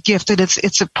such a gift, and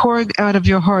it's a pouring out of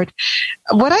your heart.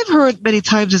 What I've heard many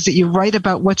times is that you write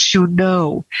about what you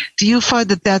know. Do you find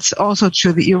that that's also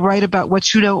true, that you write about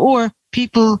what you know or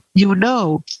people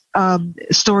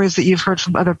stories that you've heard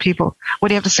from other people? What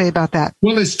do you have to say about that?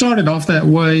 Well, it started off that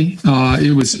way.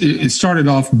 It started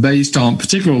off based on,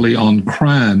 particularly on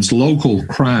crimes, local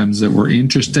crimes that were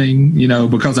interesting,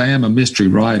 because I am a mystery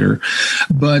writer.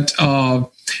 But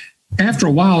after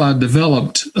a while, I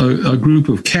developed a group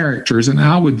of characters, and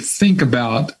I would think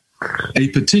about a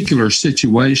particular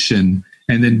situation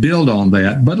and then build on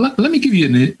that. But let me give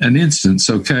you an instance,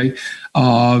 okay?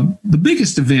 The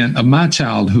biggest event of my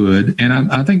childhood,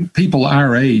 and I think people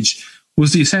our age,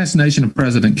 was the assassination of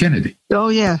President Kennedy. Oh,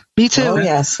 yeah. Me too. Oh,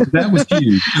 yes. That was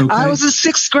huge. Okay? I was in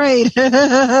 6th grade.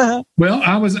 Well,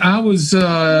 I would have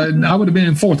been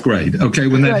in 4th grade, okay,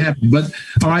 when that happened. But,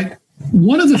 all right,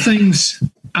 one of the things,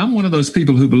 I'm one of those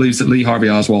people who believes that Lee Harvey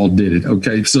Oswald did it,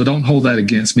 okay? So don't hold that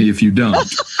against me if you don't.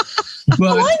 But,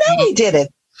 I know he did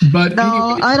it. But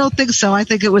no, anyway, I don't think so. I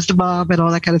think it was the mob and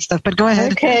all that kind of stuff. But go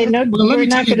ahead. Okay, no, we're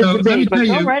not going to debate, but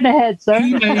go right ahead, sir.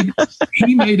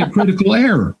 He made a critical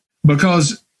error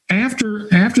because after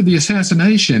the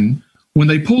assassination, when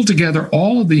they pulled together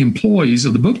all of the employees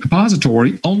of the book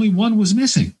depository, only one was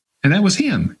missing, and that was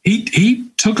him. He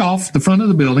took off the front of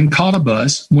the building, caught a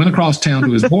bus, went across town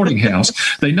to his boarding house.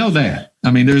 They know that. I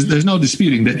mean, there's no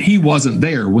disputing that he wasn't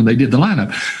there when they did the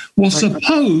lineup. Well,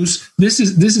 suppose this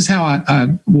is how I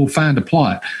will find a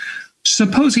plot.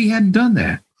 Suppose he hadn't done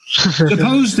that.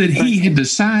 Suppose that he had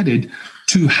decided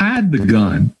to hide the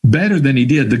gun better than he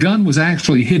did. The gun was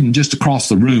actually hidden just across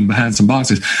the room behind some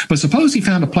boxes. But suppose he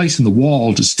found a place in the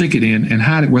wall to stick it in and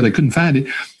hide it where they couldn't find it,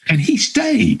 and he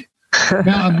stayed.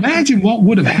 Now, imagine what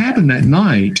would have happened that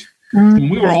night when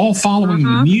we were all following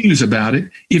the news about it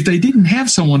if they didn't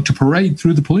have someone to parade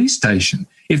through the police station,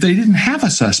 if they didn't have a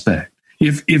suspect,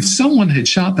 if someone had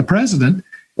shot the president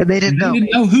and they didn't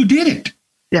know who did it.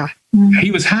 Yeah.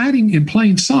 He was hiding in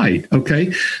plain sight.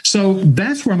 Okay. So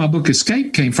that's where my book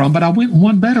Escape came from, but I went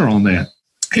one better on that.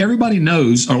 Everybody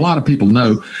knows, or a lot of people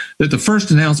know, that the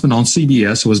first announcement on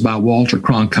CBS was by Walter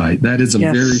Cronkite. That is a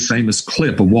very famous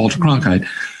clip of Walter Cronkite.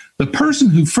 The person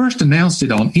who first announced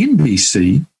it on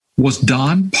NBC was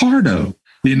Don Pardo.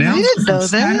 The announcer from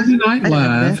Saturday Night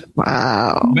Live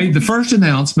made the first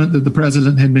announcement that the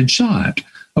president had been shot.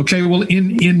 Okay, well,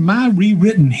 in my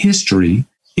rewritten history,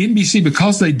 NBC,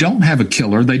 because they don't have a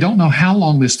killer, they don't know how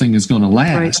long this thing is going to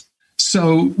last. Right.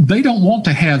 So they don't want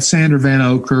to have Sandra Van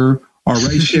Oker or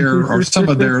Ray Scherer or some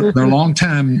of their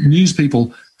longtime news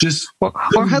people just or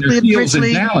Huntley and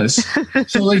in Dallas.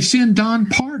 So they send Don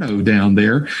Pardo down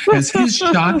there as his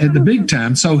shot at the big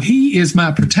time. So he is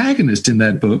my protagonist in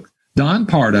that book, Don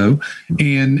Pardo,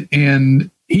 and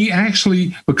he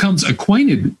actually becomes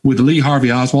acquainted with Lee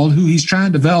Harvey Oswald, who he's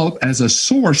trying to develop as a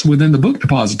source within the book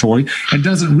depository, and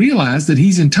doesn't realize that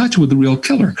he's in touch with the real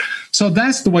killer. So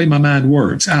that's the way my mind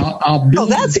works. I'll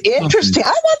build that's interesting. I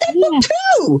want that book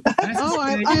too. I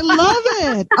love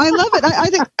it. I love it.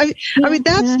 I mean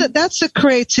that's the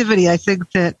creativity I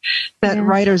think that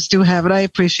writers do have, and I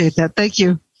appreciate that. Thank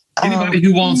you. Anybody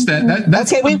who wants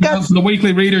that's okay. We've got the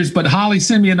weekly readers, but Holly,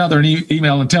 send me another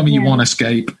email and tell me you want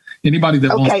Escape. Anybody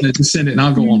that wants to send it, and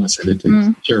I'll go on and send it to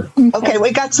you. Sure. Okay,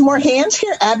 we got some more hands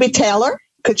here. Abby Taylor,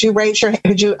 could you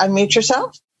unmute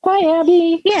yourself? Hi,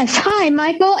 Abby. Yes. Hi,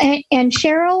 Michael and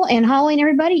Cheryl and Holly and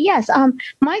everybody. Yes.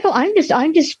 Michael, I'm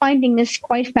just finding this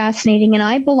quite fascinating. And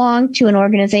I belong to an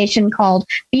organization called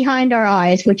Behind Our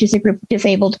Eyes, which is a group of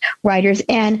disabled writers.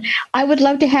 And I would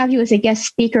love to have you as a guest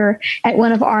speaker at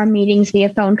one of our meetings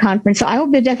via phone conference. So I will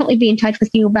definitely be in touch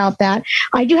with you about that.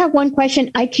 I do have one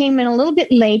question. I came in a little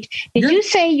bit late. Did you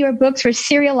say your books were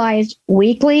serialized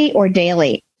weekly or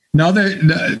daily? No,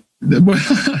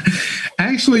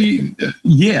 actually,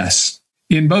 yes,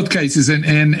 in both cases,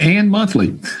 and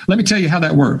monthly. Let me tell you how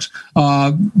that works.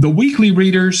 The weekly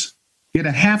readers get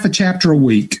a half a chapter a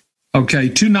week,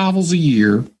 2 novels a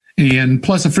year, and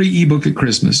plus a free ebook at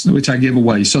Christmas, which I give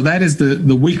away. So that is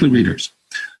the weekly readers.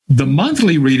 The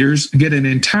monthly readers get an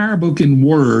entire book in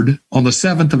Word on the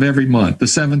 7th of every month, the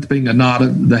 7th being a nod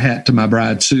of the hat to my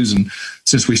bride, Susan,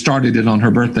 since we started it on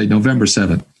her birthday, November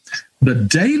 7th. The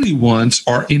daily ones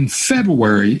are in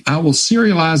February. I will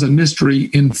serialize a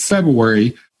mystery in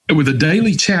February with a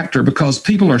daily chapter because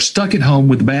people are stuck at home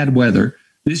with bad weather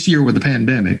this year with the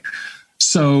pandemic.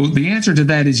 So the answer to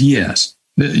that is yes.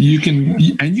 You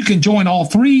can join all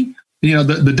three.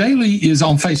 The daily is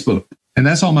on Facebook, and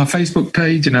that's on my Facebook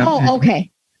page. And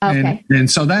okay. And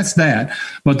so that's that.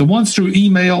 But the ones through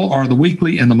email are the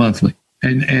weekly and the monthly.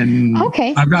 And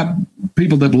I've got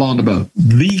people that belong to both.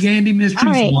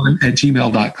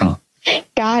 TheGandyMysteries1@gmail.com.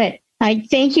 Got it. I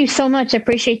thank you so much. I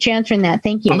appreciate you answering that.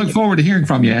 Thank you. I look forward to hearing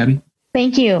from you, Abby.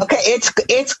 Thank you. Okay,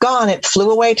 it's gone. It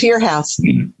flew away to your house.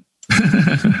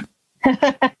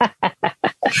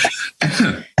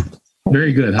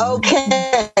 Very good.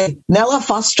 Okay, Nella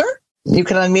Foster, you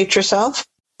can unmute yourself.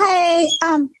 Hi,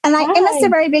 and I missed the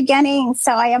very beginning,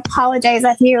 so I apologize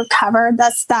if you covered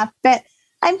this stuff, but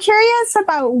I'm curious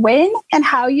about when and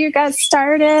how you got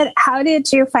started. How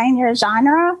did you find your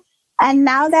genre? And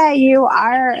now that you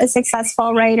are a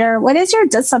successful writer, what is your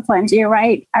discipline? Do you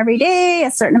write every day, a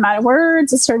certain amount of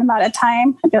words, a certain amount of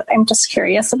time? I'm just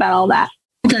curious about all that.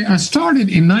 Okay, I started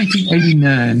in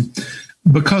 1989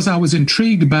 because I was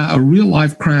intrigued by a real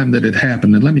life crime that had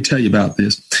happened. And let me tell you about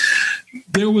this.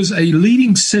 There was a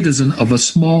leading citizen of a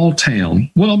small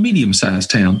town, a medium-sized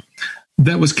town,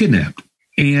 that was kidnapped.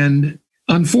 And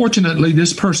unfortunately,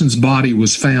 this person's body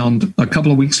was found a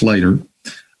couple of weeks later,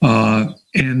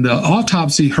 and the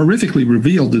autopsy horrifically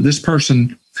revealed that this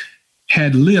person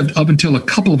had lived up until a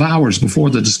couple of hours before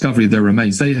the discovery of their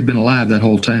remains. They had been alive that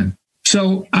whole time.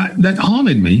 So that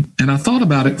haunted me, and I thought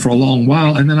about it for a long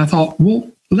while, and then I thought,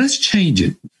 well, let's change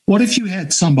it. What if you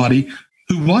had somebody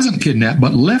who wasn't kidnapped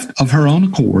but left of her own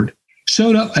accord,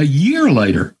 showed up a year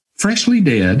later, freshly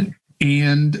dead,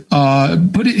 and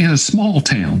put it in a small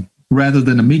town rather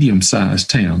than a medium-sized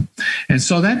town. And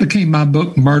so that became my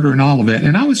book, Murder in Olivet.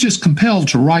 And I was just compelled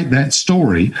to write that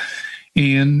story.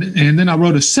 And then I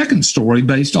wrote a second story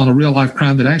based on a real-life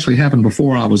crime that actually happened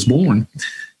before I was born.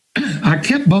 I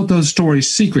kept both those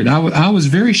stories secret. I was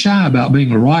very shy about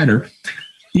being a writer.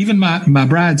 Even my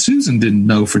bride, Susan, didn't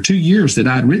know for 2 years that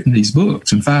I'd written these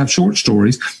books and 5 short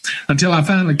stories until I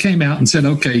finally came out and said,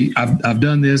 okay, I've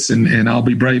done this and I'll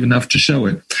be brave enough to show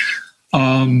it.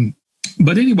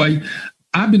 But anyway,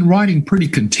 I've been writing pretty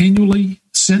continually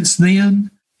since then.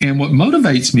 And what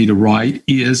motivates me to write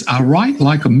is I write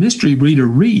like a mystery reader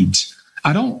reads.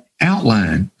 I don't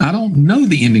outline. I don't know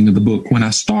the ending of the book when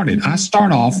I start it. I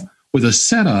start off with a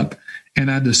setup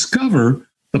and I discover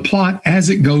the plot as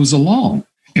it goes along.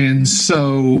 And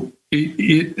so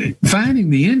finding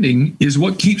the ending is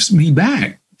what keeps me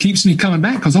coming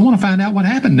back because I want to find out what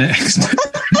happened next.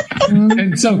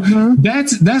 And so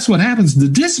that's what happens. The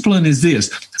discipline is this.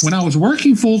 When I was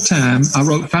working full time, I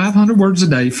wrote 500 words a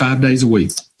day, 5 days a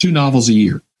week, 2 novels a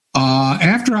year.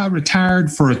 After I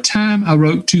retired for a time, I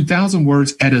wrote 2,000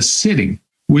 words at a sitting,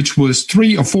 which was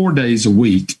 3 or 4 days a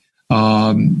week.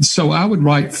 So I would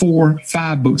write 4,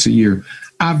 5 books a year.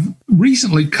 I've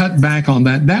recently cut back on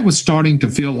that. That was starting to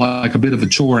feel like a bit of a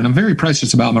chore, and I'm very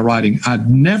precious about my writing. I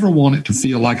never want it to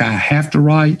feel like I have to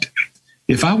write.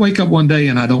 If I wake up one day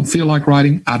and I don't feel like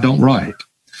writing, I don't write.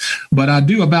 But I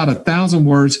do about 1,000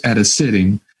 words at a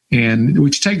sitting, and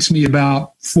which takes me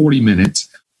about 40 minutes.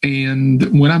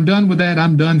 And when I'm done with that,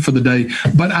 I'm done for the day.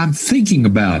 But I'm thinking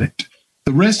about it.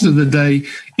 The rest of the day,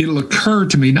 it'll occur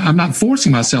to me. I'm not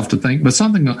forcing myself to think, but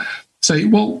something will say,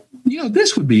 well,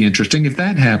 this would be interesting if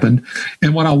that happened.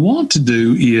 And what I want to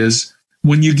do is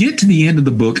when you get to the end of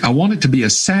the book, I want it to be a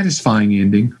satisfying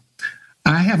ending.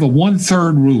 I have a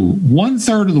 1/3 rule.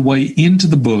 1/3 of the way into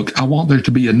the book, I want there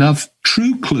to be enough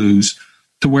true clues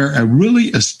to where a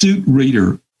really astute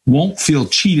reader won't feel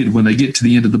cheated when they get to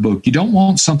the end of the book. You don't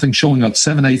want something showing up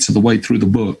 7/8 of the way through the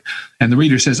book. And the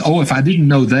reader says, oh, if I didn't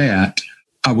know that,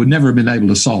 I would never have been able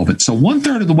to solve it. So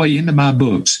 1/3 of the way into my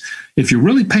books, if you're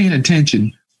really paying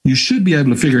attention, you should be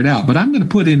able to figure it out. But I'm going to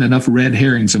put in enough red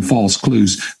herrings and false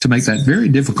clues to make that very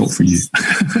difficult for you.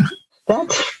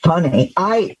 That's funny.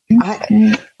 I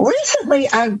recently,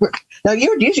 now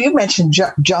you mentioned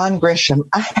John Grisham.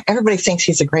 Everybody thinks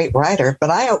he's a great writer,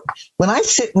 but when I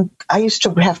sit and I used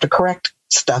to have to correct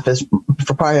stuff as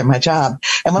for part of my job,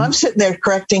 and when I'm sitting there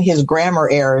correcting his grammar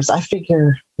errors, I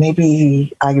figure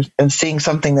maybe I am seeing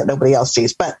something that nobody else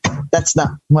sees. But that's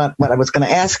not what I was going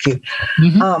to ask you.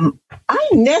 I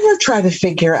never try to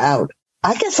figure out.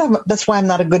 I guess that's why I'm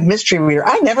not a good mystery reader.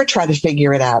 I never try to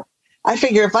figure it out. I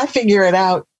figure if I figure it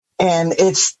out and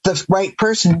it's the right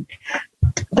person,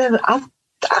 then I've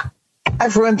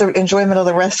ruined the enjoyment of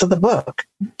the rest of the book.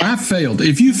 I've failed.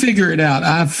 If you figure it out,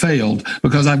 I've failed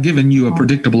because I've given you a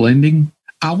predictable ending.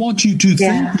 I want you to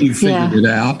think you figured it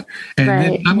out, and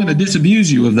then I'm going to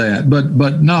disabuse you of that.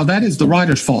 But no, that is the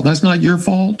writer's fault. That's not your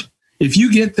fault. If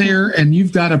you get there and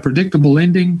you've got a predictable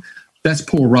ending, that's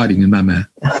poor writing in my mind.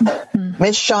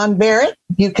 Miss Sean Barrett,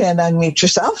 you can unmute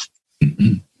yourself.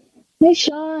 Hey,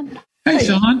 Sean. Hey,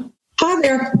 Sean. Hi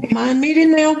there. Am I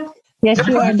unmuted now? Yes,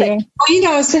 you are, dear.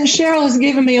 Well, since Cheryl has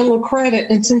given me a little credit,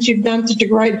 and since you've done such a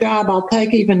great job, I'll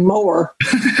take even more.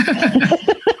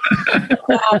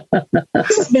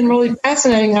 This has been really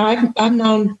fascinating. I've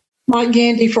known Mike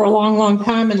Gandy for a long, long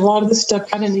time, and a lot of this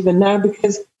stuff I didn't even know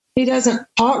because he doesn't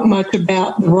talk much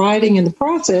about the writing and the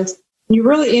process. You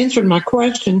really answered my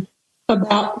question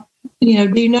about, do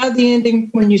you know the ending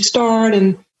when you start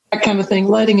and that kind of thing,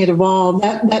 letting it evolve.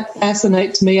 That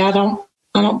fascinates me. I don't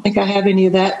think I have any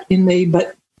of that in me,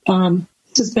 but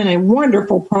this has been a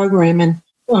wonderful program, and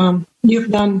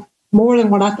you've done more than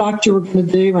what I thought you were going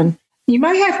to do. And you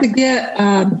may have to get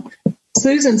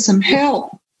Susan some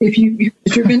help if you're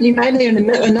going. You may need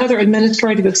another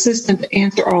administrative assistant to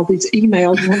answer all these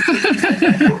emails.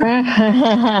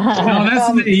 No,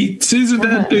 that's me. Susan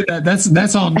doesn't do that.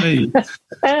 That's on me.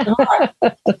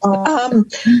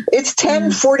 It's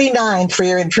 10:49 for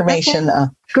your information.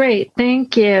 Great,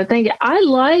 thank you. I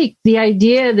like the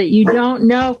idea that you don't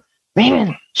know.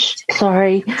 Raymond,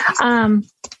 sorry.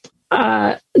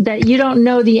 That you don't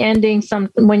know the ending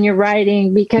when you're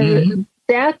writing, because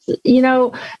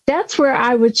that's where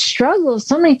I would struggle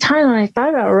so many times when I thought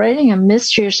about writing a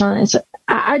mystery or something.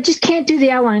 I just can't do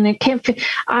the outline.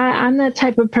 I'm that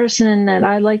type of person that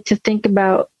I like to think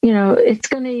about, it's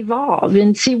going to evolve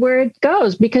and see where it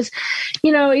goes. Because,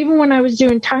 even when I was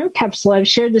doing Time Capsule, I've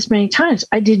shared this many times,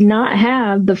 I did not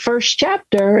have the first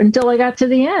chapter until I got to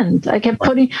the end. I kept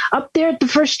putting up there at the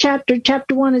first chapter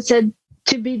 1, it said,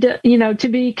 to be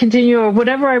continued, or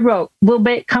whatever I wrote, we'll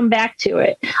come back to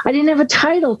it. I didn't have a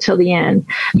title till the end,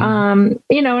 and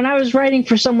I was writing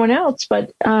for someone else,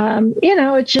 but,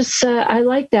 it's just, I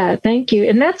like that. Thank you.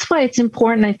 And that's why it's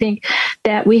important, I think,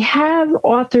 that we have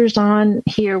authors on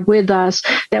here with us,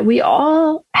 that we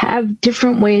all have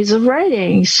different ways of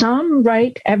writing. Some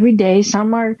write every day,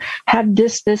 some have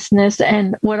this.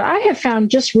 And what I have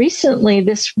found just recently,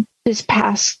 this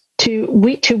past 2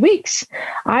 weeks,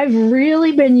 I've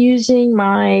really been using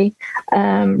my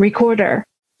recorder,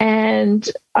 and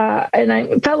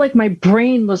I felt like my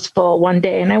brain was full one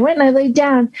day, and I went and I laid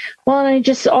down. Well, and I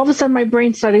just all of a sudden my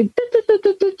brain started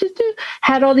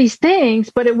had all these things,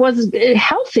 but it wasn't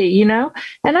healthy, And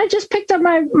I just picked up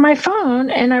my phone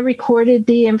and I recorded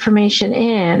the information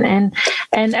in,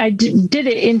 and I did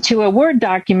it into a Word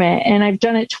document, and I've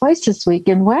done it twice this week.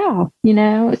 And wow,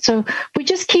 so we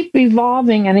just keep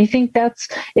evolving. And I think that's,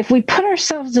 if we put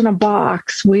ourselves in a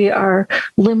box, we are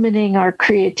limiting our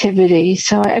creativity.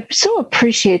 So I so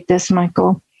appreciate this,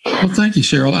 Michael. Well, thank you,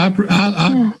 Cheryl. I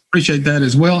appreciate that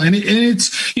as well. And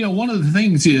it's, one of the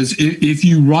things is if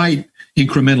you write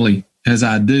incrementally, as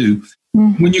I do,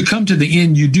 when you come to the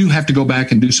end, you do have to go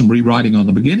back and do some rewriting on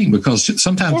the beginning, because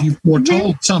sometimes you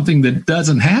foretold something that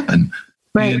doesn't happen.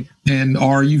 Right.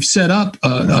 Or you've set up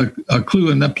a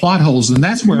clue in the plot holes. And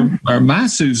that's where my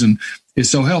Susan is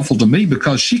so helpful to me,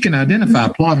 because she can identify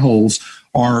plot holes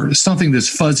or something that's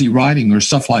fuzzy writing or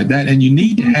stuff like that. And you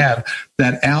need to have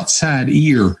that outside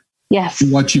ear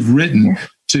to what you've written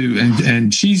to.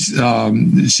 And she's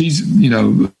been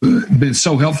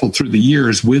so helpful through the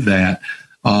years with that,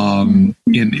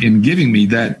 in giving me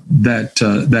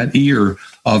that ear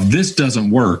of this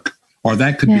doesn't work, or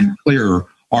that could be clearer,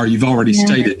 or you've already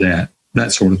stated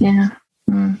that sort of thing.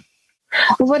 Yeah.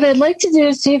 Well, what I'd like to do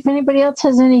is see if anybody else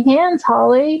has any hands,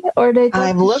 Holly, or they'd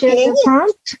like to share the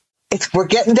prompt. We're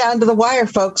getting down to the wire,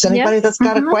 folks. Anybody that's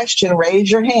got a question, raise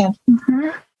your hand.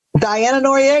 Diana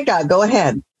Noriega, go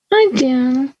ahead. Hi,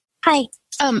 Diana. Hi.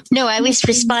 No, I was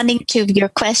responding to your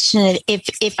question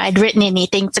if I'd written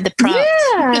anything for the prompt.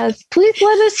 Yes, please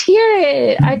let us hear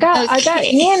it. I got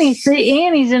Annie. See,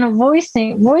 Annie's in a voice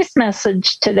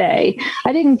message today.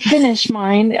 I didn't finish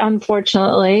mine,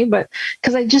 unfortunately, but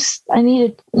because I just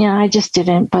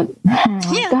didn't. But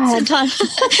yeah, go ahead.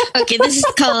 Okay,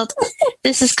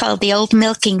 this is called The Old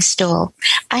Milking Stool.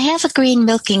 I have a green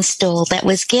milking stool that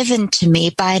was given to me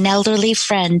by an elderly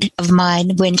friend of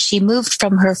mine when she moved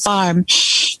from her farm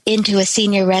into a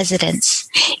senior residence.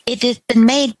 It had been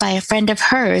made by a friend of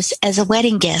hers as a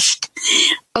wedding gift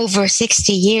over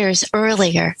 60 years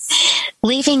earlier.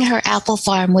 Leaving her apple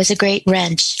farm was a great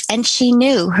wrench, and she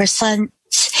knew her sons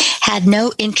had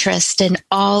no interest in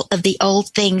all of the old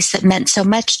things that meant so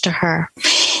much to her.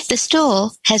 The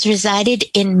stool has resided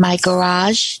in my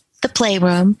garage, the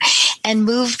playroom, and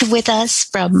moved with us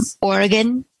from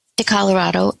Oregon to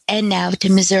Colorado and now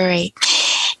to Missouri.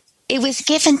 It was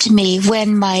given to me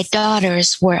when my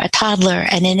daughters were a toddler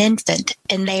and an infant,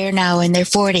 and they are now in their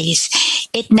 40s.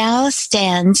 It now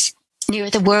stands near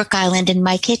the work island in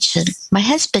my kitchen. My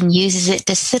husband uses it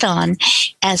to sit on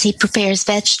as he prepares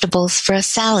vegetables for a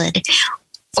salad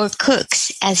or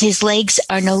cooks as his legs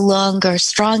are no longer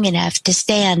strong enough to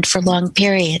stand for long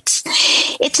periods.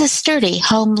 It's a sturdy,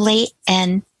 homely,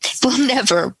 and will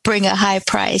never bring a high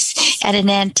price at an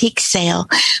antique sale.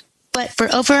 But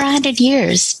for over 100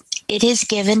 years, it has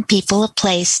given people a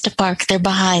place to park their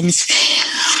behinds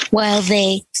while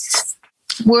they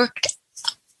worked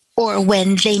or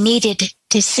when they needed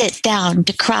to sit down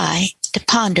to cry, to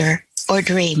ponder, or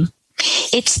dream.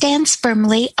 It stands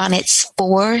firmly on its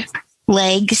 4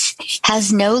 legs,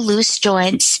 has no loose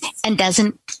joints, and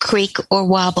doesn't creak or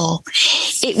wobble.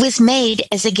 It was made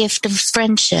as a gift of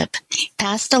friendship,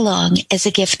 passed along as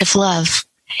a gift of love.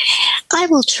 I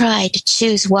will try to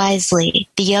choose wisely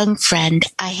the young friend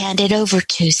I hand it over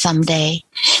to someday.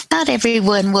 Not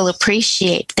everyone will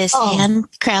appreciate this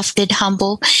handcrafted,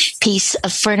 humble piece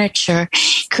of furniture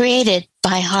created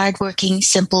by hardworking,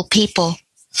 simple people.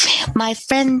 My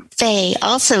friend Faye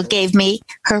also gave me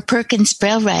her Perkins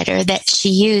Braille writer that she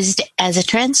used as a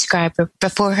transcriber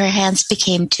before her hands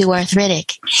became too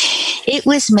arthritic. It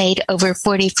was made over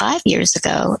 45 years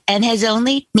ago and has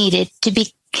only needed to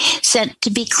be sent to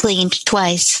be cleaned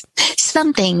twice.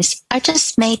 Some things are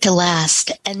just made to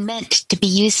last and meant to be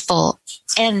useful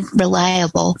and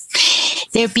reliable.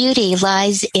 Their beauty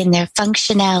lies in their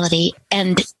functionality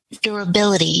and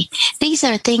durability. These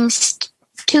are things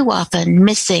too often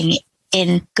missing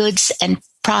in goods and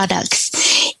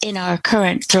products in our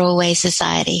current throwaway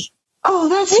society. Oh,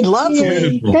 that's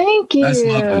lovely. Thank you. That's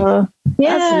lovely.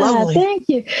 Yeah, That's lovely. Thank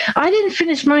you. I didn't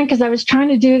finish mine because I was trying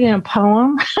to do it in a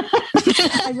poem.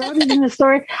 I wrote it in the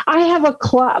story. I have a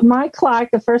clock. My clock,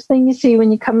 the first thing you see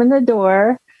when you come in the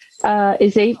door,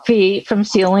 is 8 feet from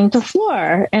ceiling to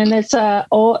floor, and it's a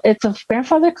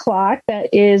grandfather clock that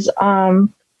is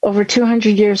over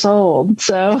 200 years old.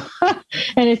 So,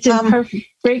 and it's in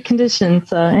great condition.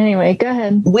 So, anyway, go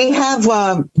ahead. We have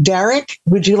Derek.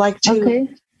 Would you like to? Okay.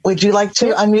 Would you like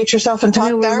to unmute yourself and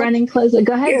talk, We're Derek? running close.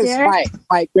 Go ahead, Yes, Derek.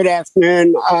 hi. Good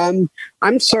afternoon.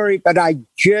 I'm sorry, but I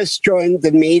just joined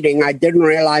the meeting. I didn't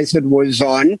realize it was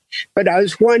on, but I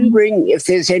was wondering if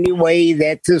there's any way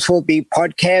that this will be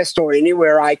podcast or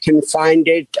anywhere I can find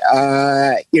it,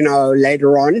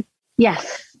 later on.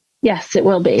 Yes, it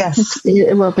will be. Yes.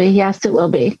 It will be. Yes, it will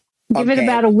be. Give it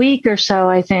about a week or so,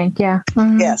 I think. Yeah.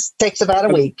 Mm-hmm. Yes, takes about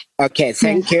a week. Okay,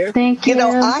 thank you. Thank you. You know,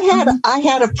 I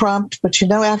had a prompt, but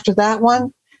after that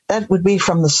one, that would be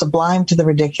from the sublime to the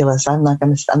ridiculous. I'm not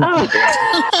going to.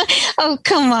 Oh,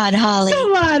 come on, Holly.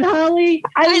 Come on, Holly.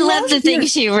 I love the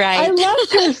things you write. I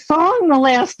loved your song the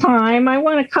last time. I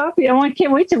want a copy.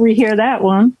 Can't wait to rehear that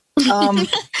one.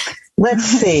 Let's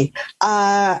see.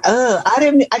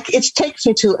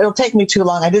 It'll take me too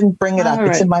long. I didn't bring it up. All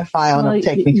right. It's in my file, and it'll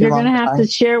take me too long. You're going to have to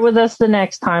share it with us the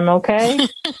next time, okay?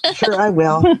 Sure, I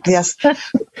will. Yes.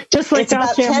 Just like it's I'll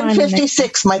about share mine.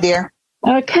 10:56, my dear.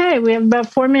 Okay, we have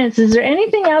about 4 minutes. Is there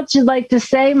anything else you'd like to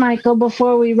say, Michael,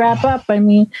 before we wrap up? I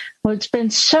mean, it's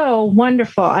been so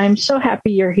wonderful. I'm so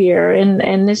happy you're here, and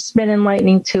this has been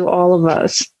enlightening to all of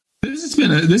us. This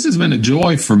has been a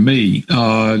joy for me,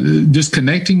 just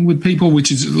connecting with people,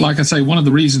 which is, like I say, one of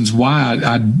the reasons why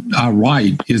I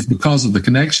write is because of the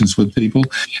connections with people.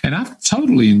 And I've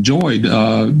totally enjoyed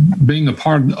being a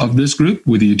part of this group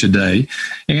with you today.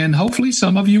 And hopefully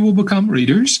some of you will become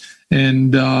readers.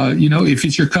 And, if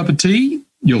it's your cup of tea,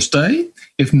 you'll stay.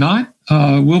 If not,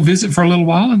 we'll visit for a little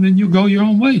while and then you'll go your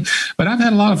own way. But I've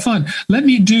had a lot of fun.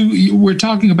 We're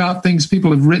talking about things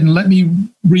people have written. Let me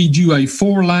read you a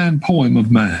 4-line poem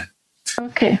of mine.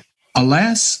 Okay.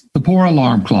 Alas, the poor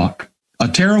alarm clock. A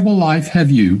terrible life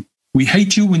have you. We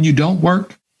hate you when you don't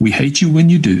work. We hate you when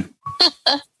you do.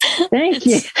 Thank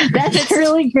you. That's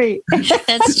really great.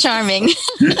 That's charming.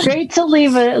 Great to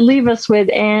leave us with.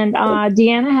 And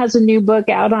Deanna has a new book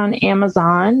out on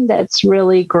Amazon that's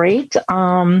really great,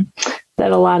 that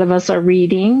a lot of us are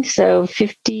reading. So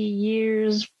 50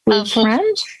 years with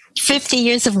friends. 50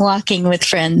 years of walking with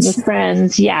friends. With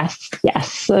friends, yes.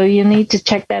 So you need to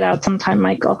check that out sometime,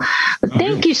 Michael. But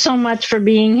thank you so much for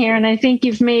being here. And I think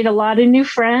you've made a lot of new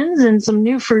friends and some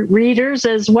new readers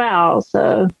as well.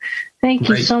 So thank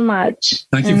you so much.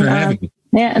 Thank you for having me.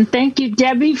 Yeah, and thank you,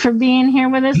 Debbie, for being here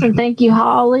with us. And thank you,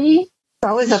 Holly. It's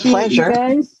always a pleasure. You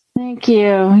guys. Thank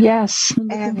you. Yes.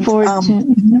 Looking forward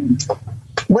to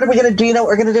what are we going to do? You know what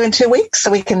we're going to do in 2 weeks so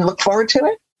we can look forward to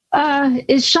it?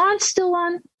 Is Sean still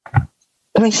on?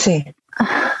 Let me see.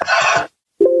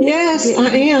 Yes,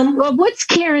 I am. Well, what's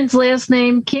Karen's last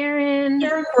name? Karen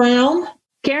Brown.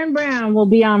 Karen Brown will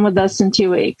be on with us in 2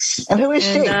 weeks. And who is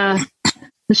she?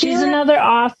 She's another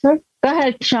author. Go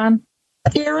ahead, Sean.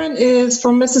 Karen is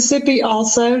from Mississippi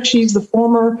also. She's the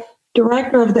former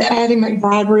director of the Addie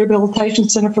McBride Rehabilitation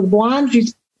Center for the Blind.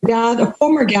 She's a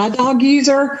former guide dog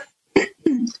user.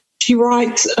 She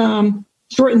writes,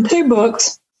 she's written 2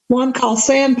 books. One called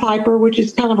Sandpiper, which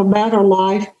is kind of about her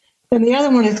life. And the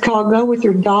other one is called Go With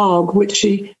Your Dog, which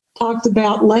she talks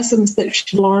about lessons that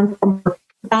she learned from her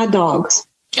guide dogs.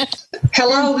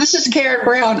 Hello, this is Karen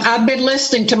Brown. I've been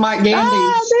listening to Mike Gandy.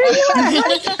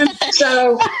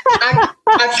 So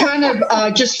I kind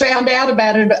of just found out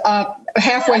about it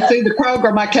halfway through the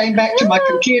program. I came back to my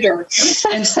computer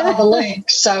and saw the link.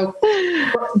 So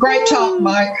great talk,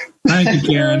 Mike. Thank you,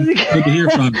 Karen. Good to hear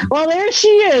from you. Well, there she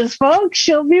is, folks.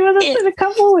 She'll be with us in a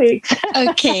couple of weeks.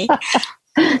 Okay.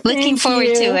 Looking forward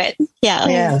to it. Yeah.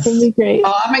 Yes. It'll be great.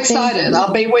 Oh, I'm excited.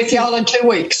 I'll be with y'all in 2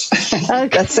 weeks. Okay.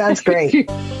 That sounds great.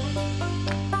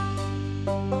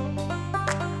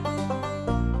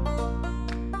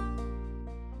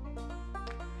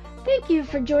 Thank you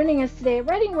for joining us today at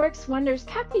Writing Works Wonders.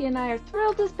 Kathy and I are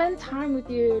thrilled to spend time with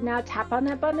you. Now tap on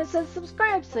that button that says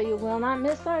subscribe so you will not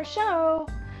miss our show.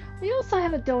 We also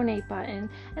have a donate button,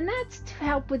 and that's to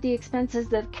help with the expenses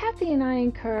that Kathy and I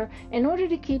incur in order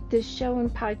to keep this show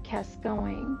and podcast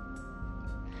going.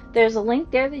 There's a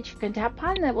link there that you can tap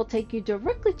on that will take you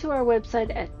directly to our website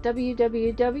at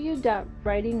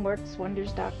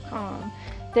www.writingworkswonders.com.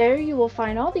 There you will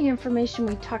find all the information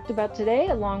we talked about today,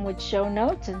 along with show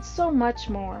notes and so much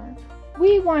more.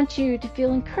 We want you to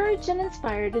feel encouraged and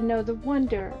inspired to know the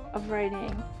wonder of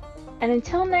writing. And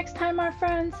until next time, our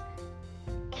friends,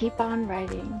 keep on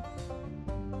writing.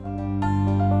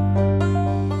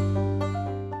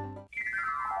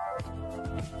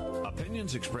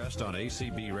 Opinions expressed on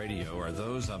ACB Radio are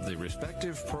those of the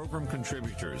respective program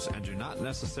contributors and do not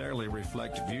necessarily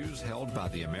reflect views held by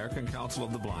the American Council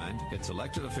of the Blind, its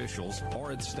elected officials,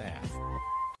 or its staff.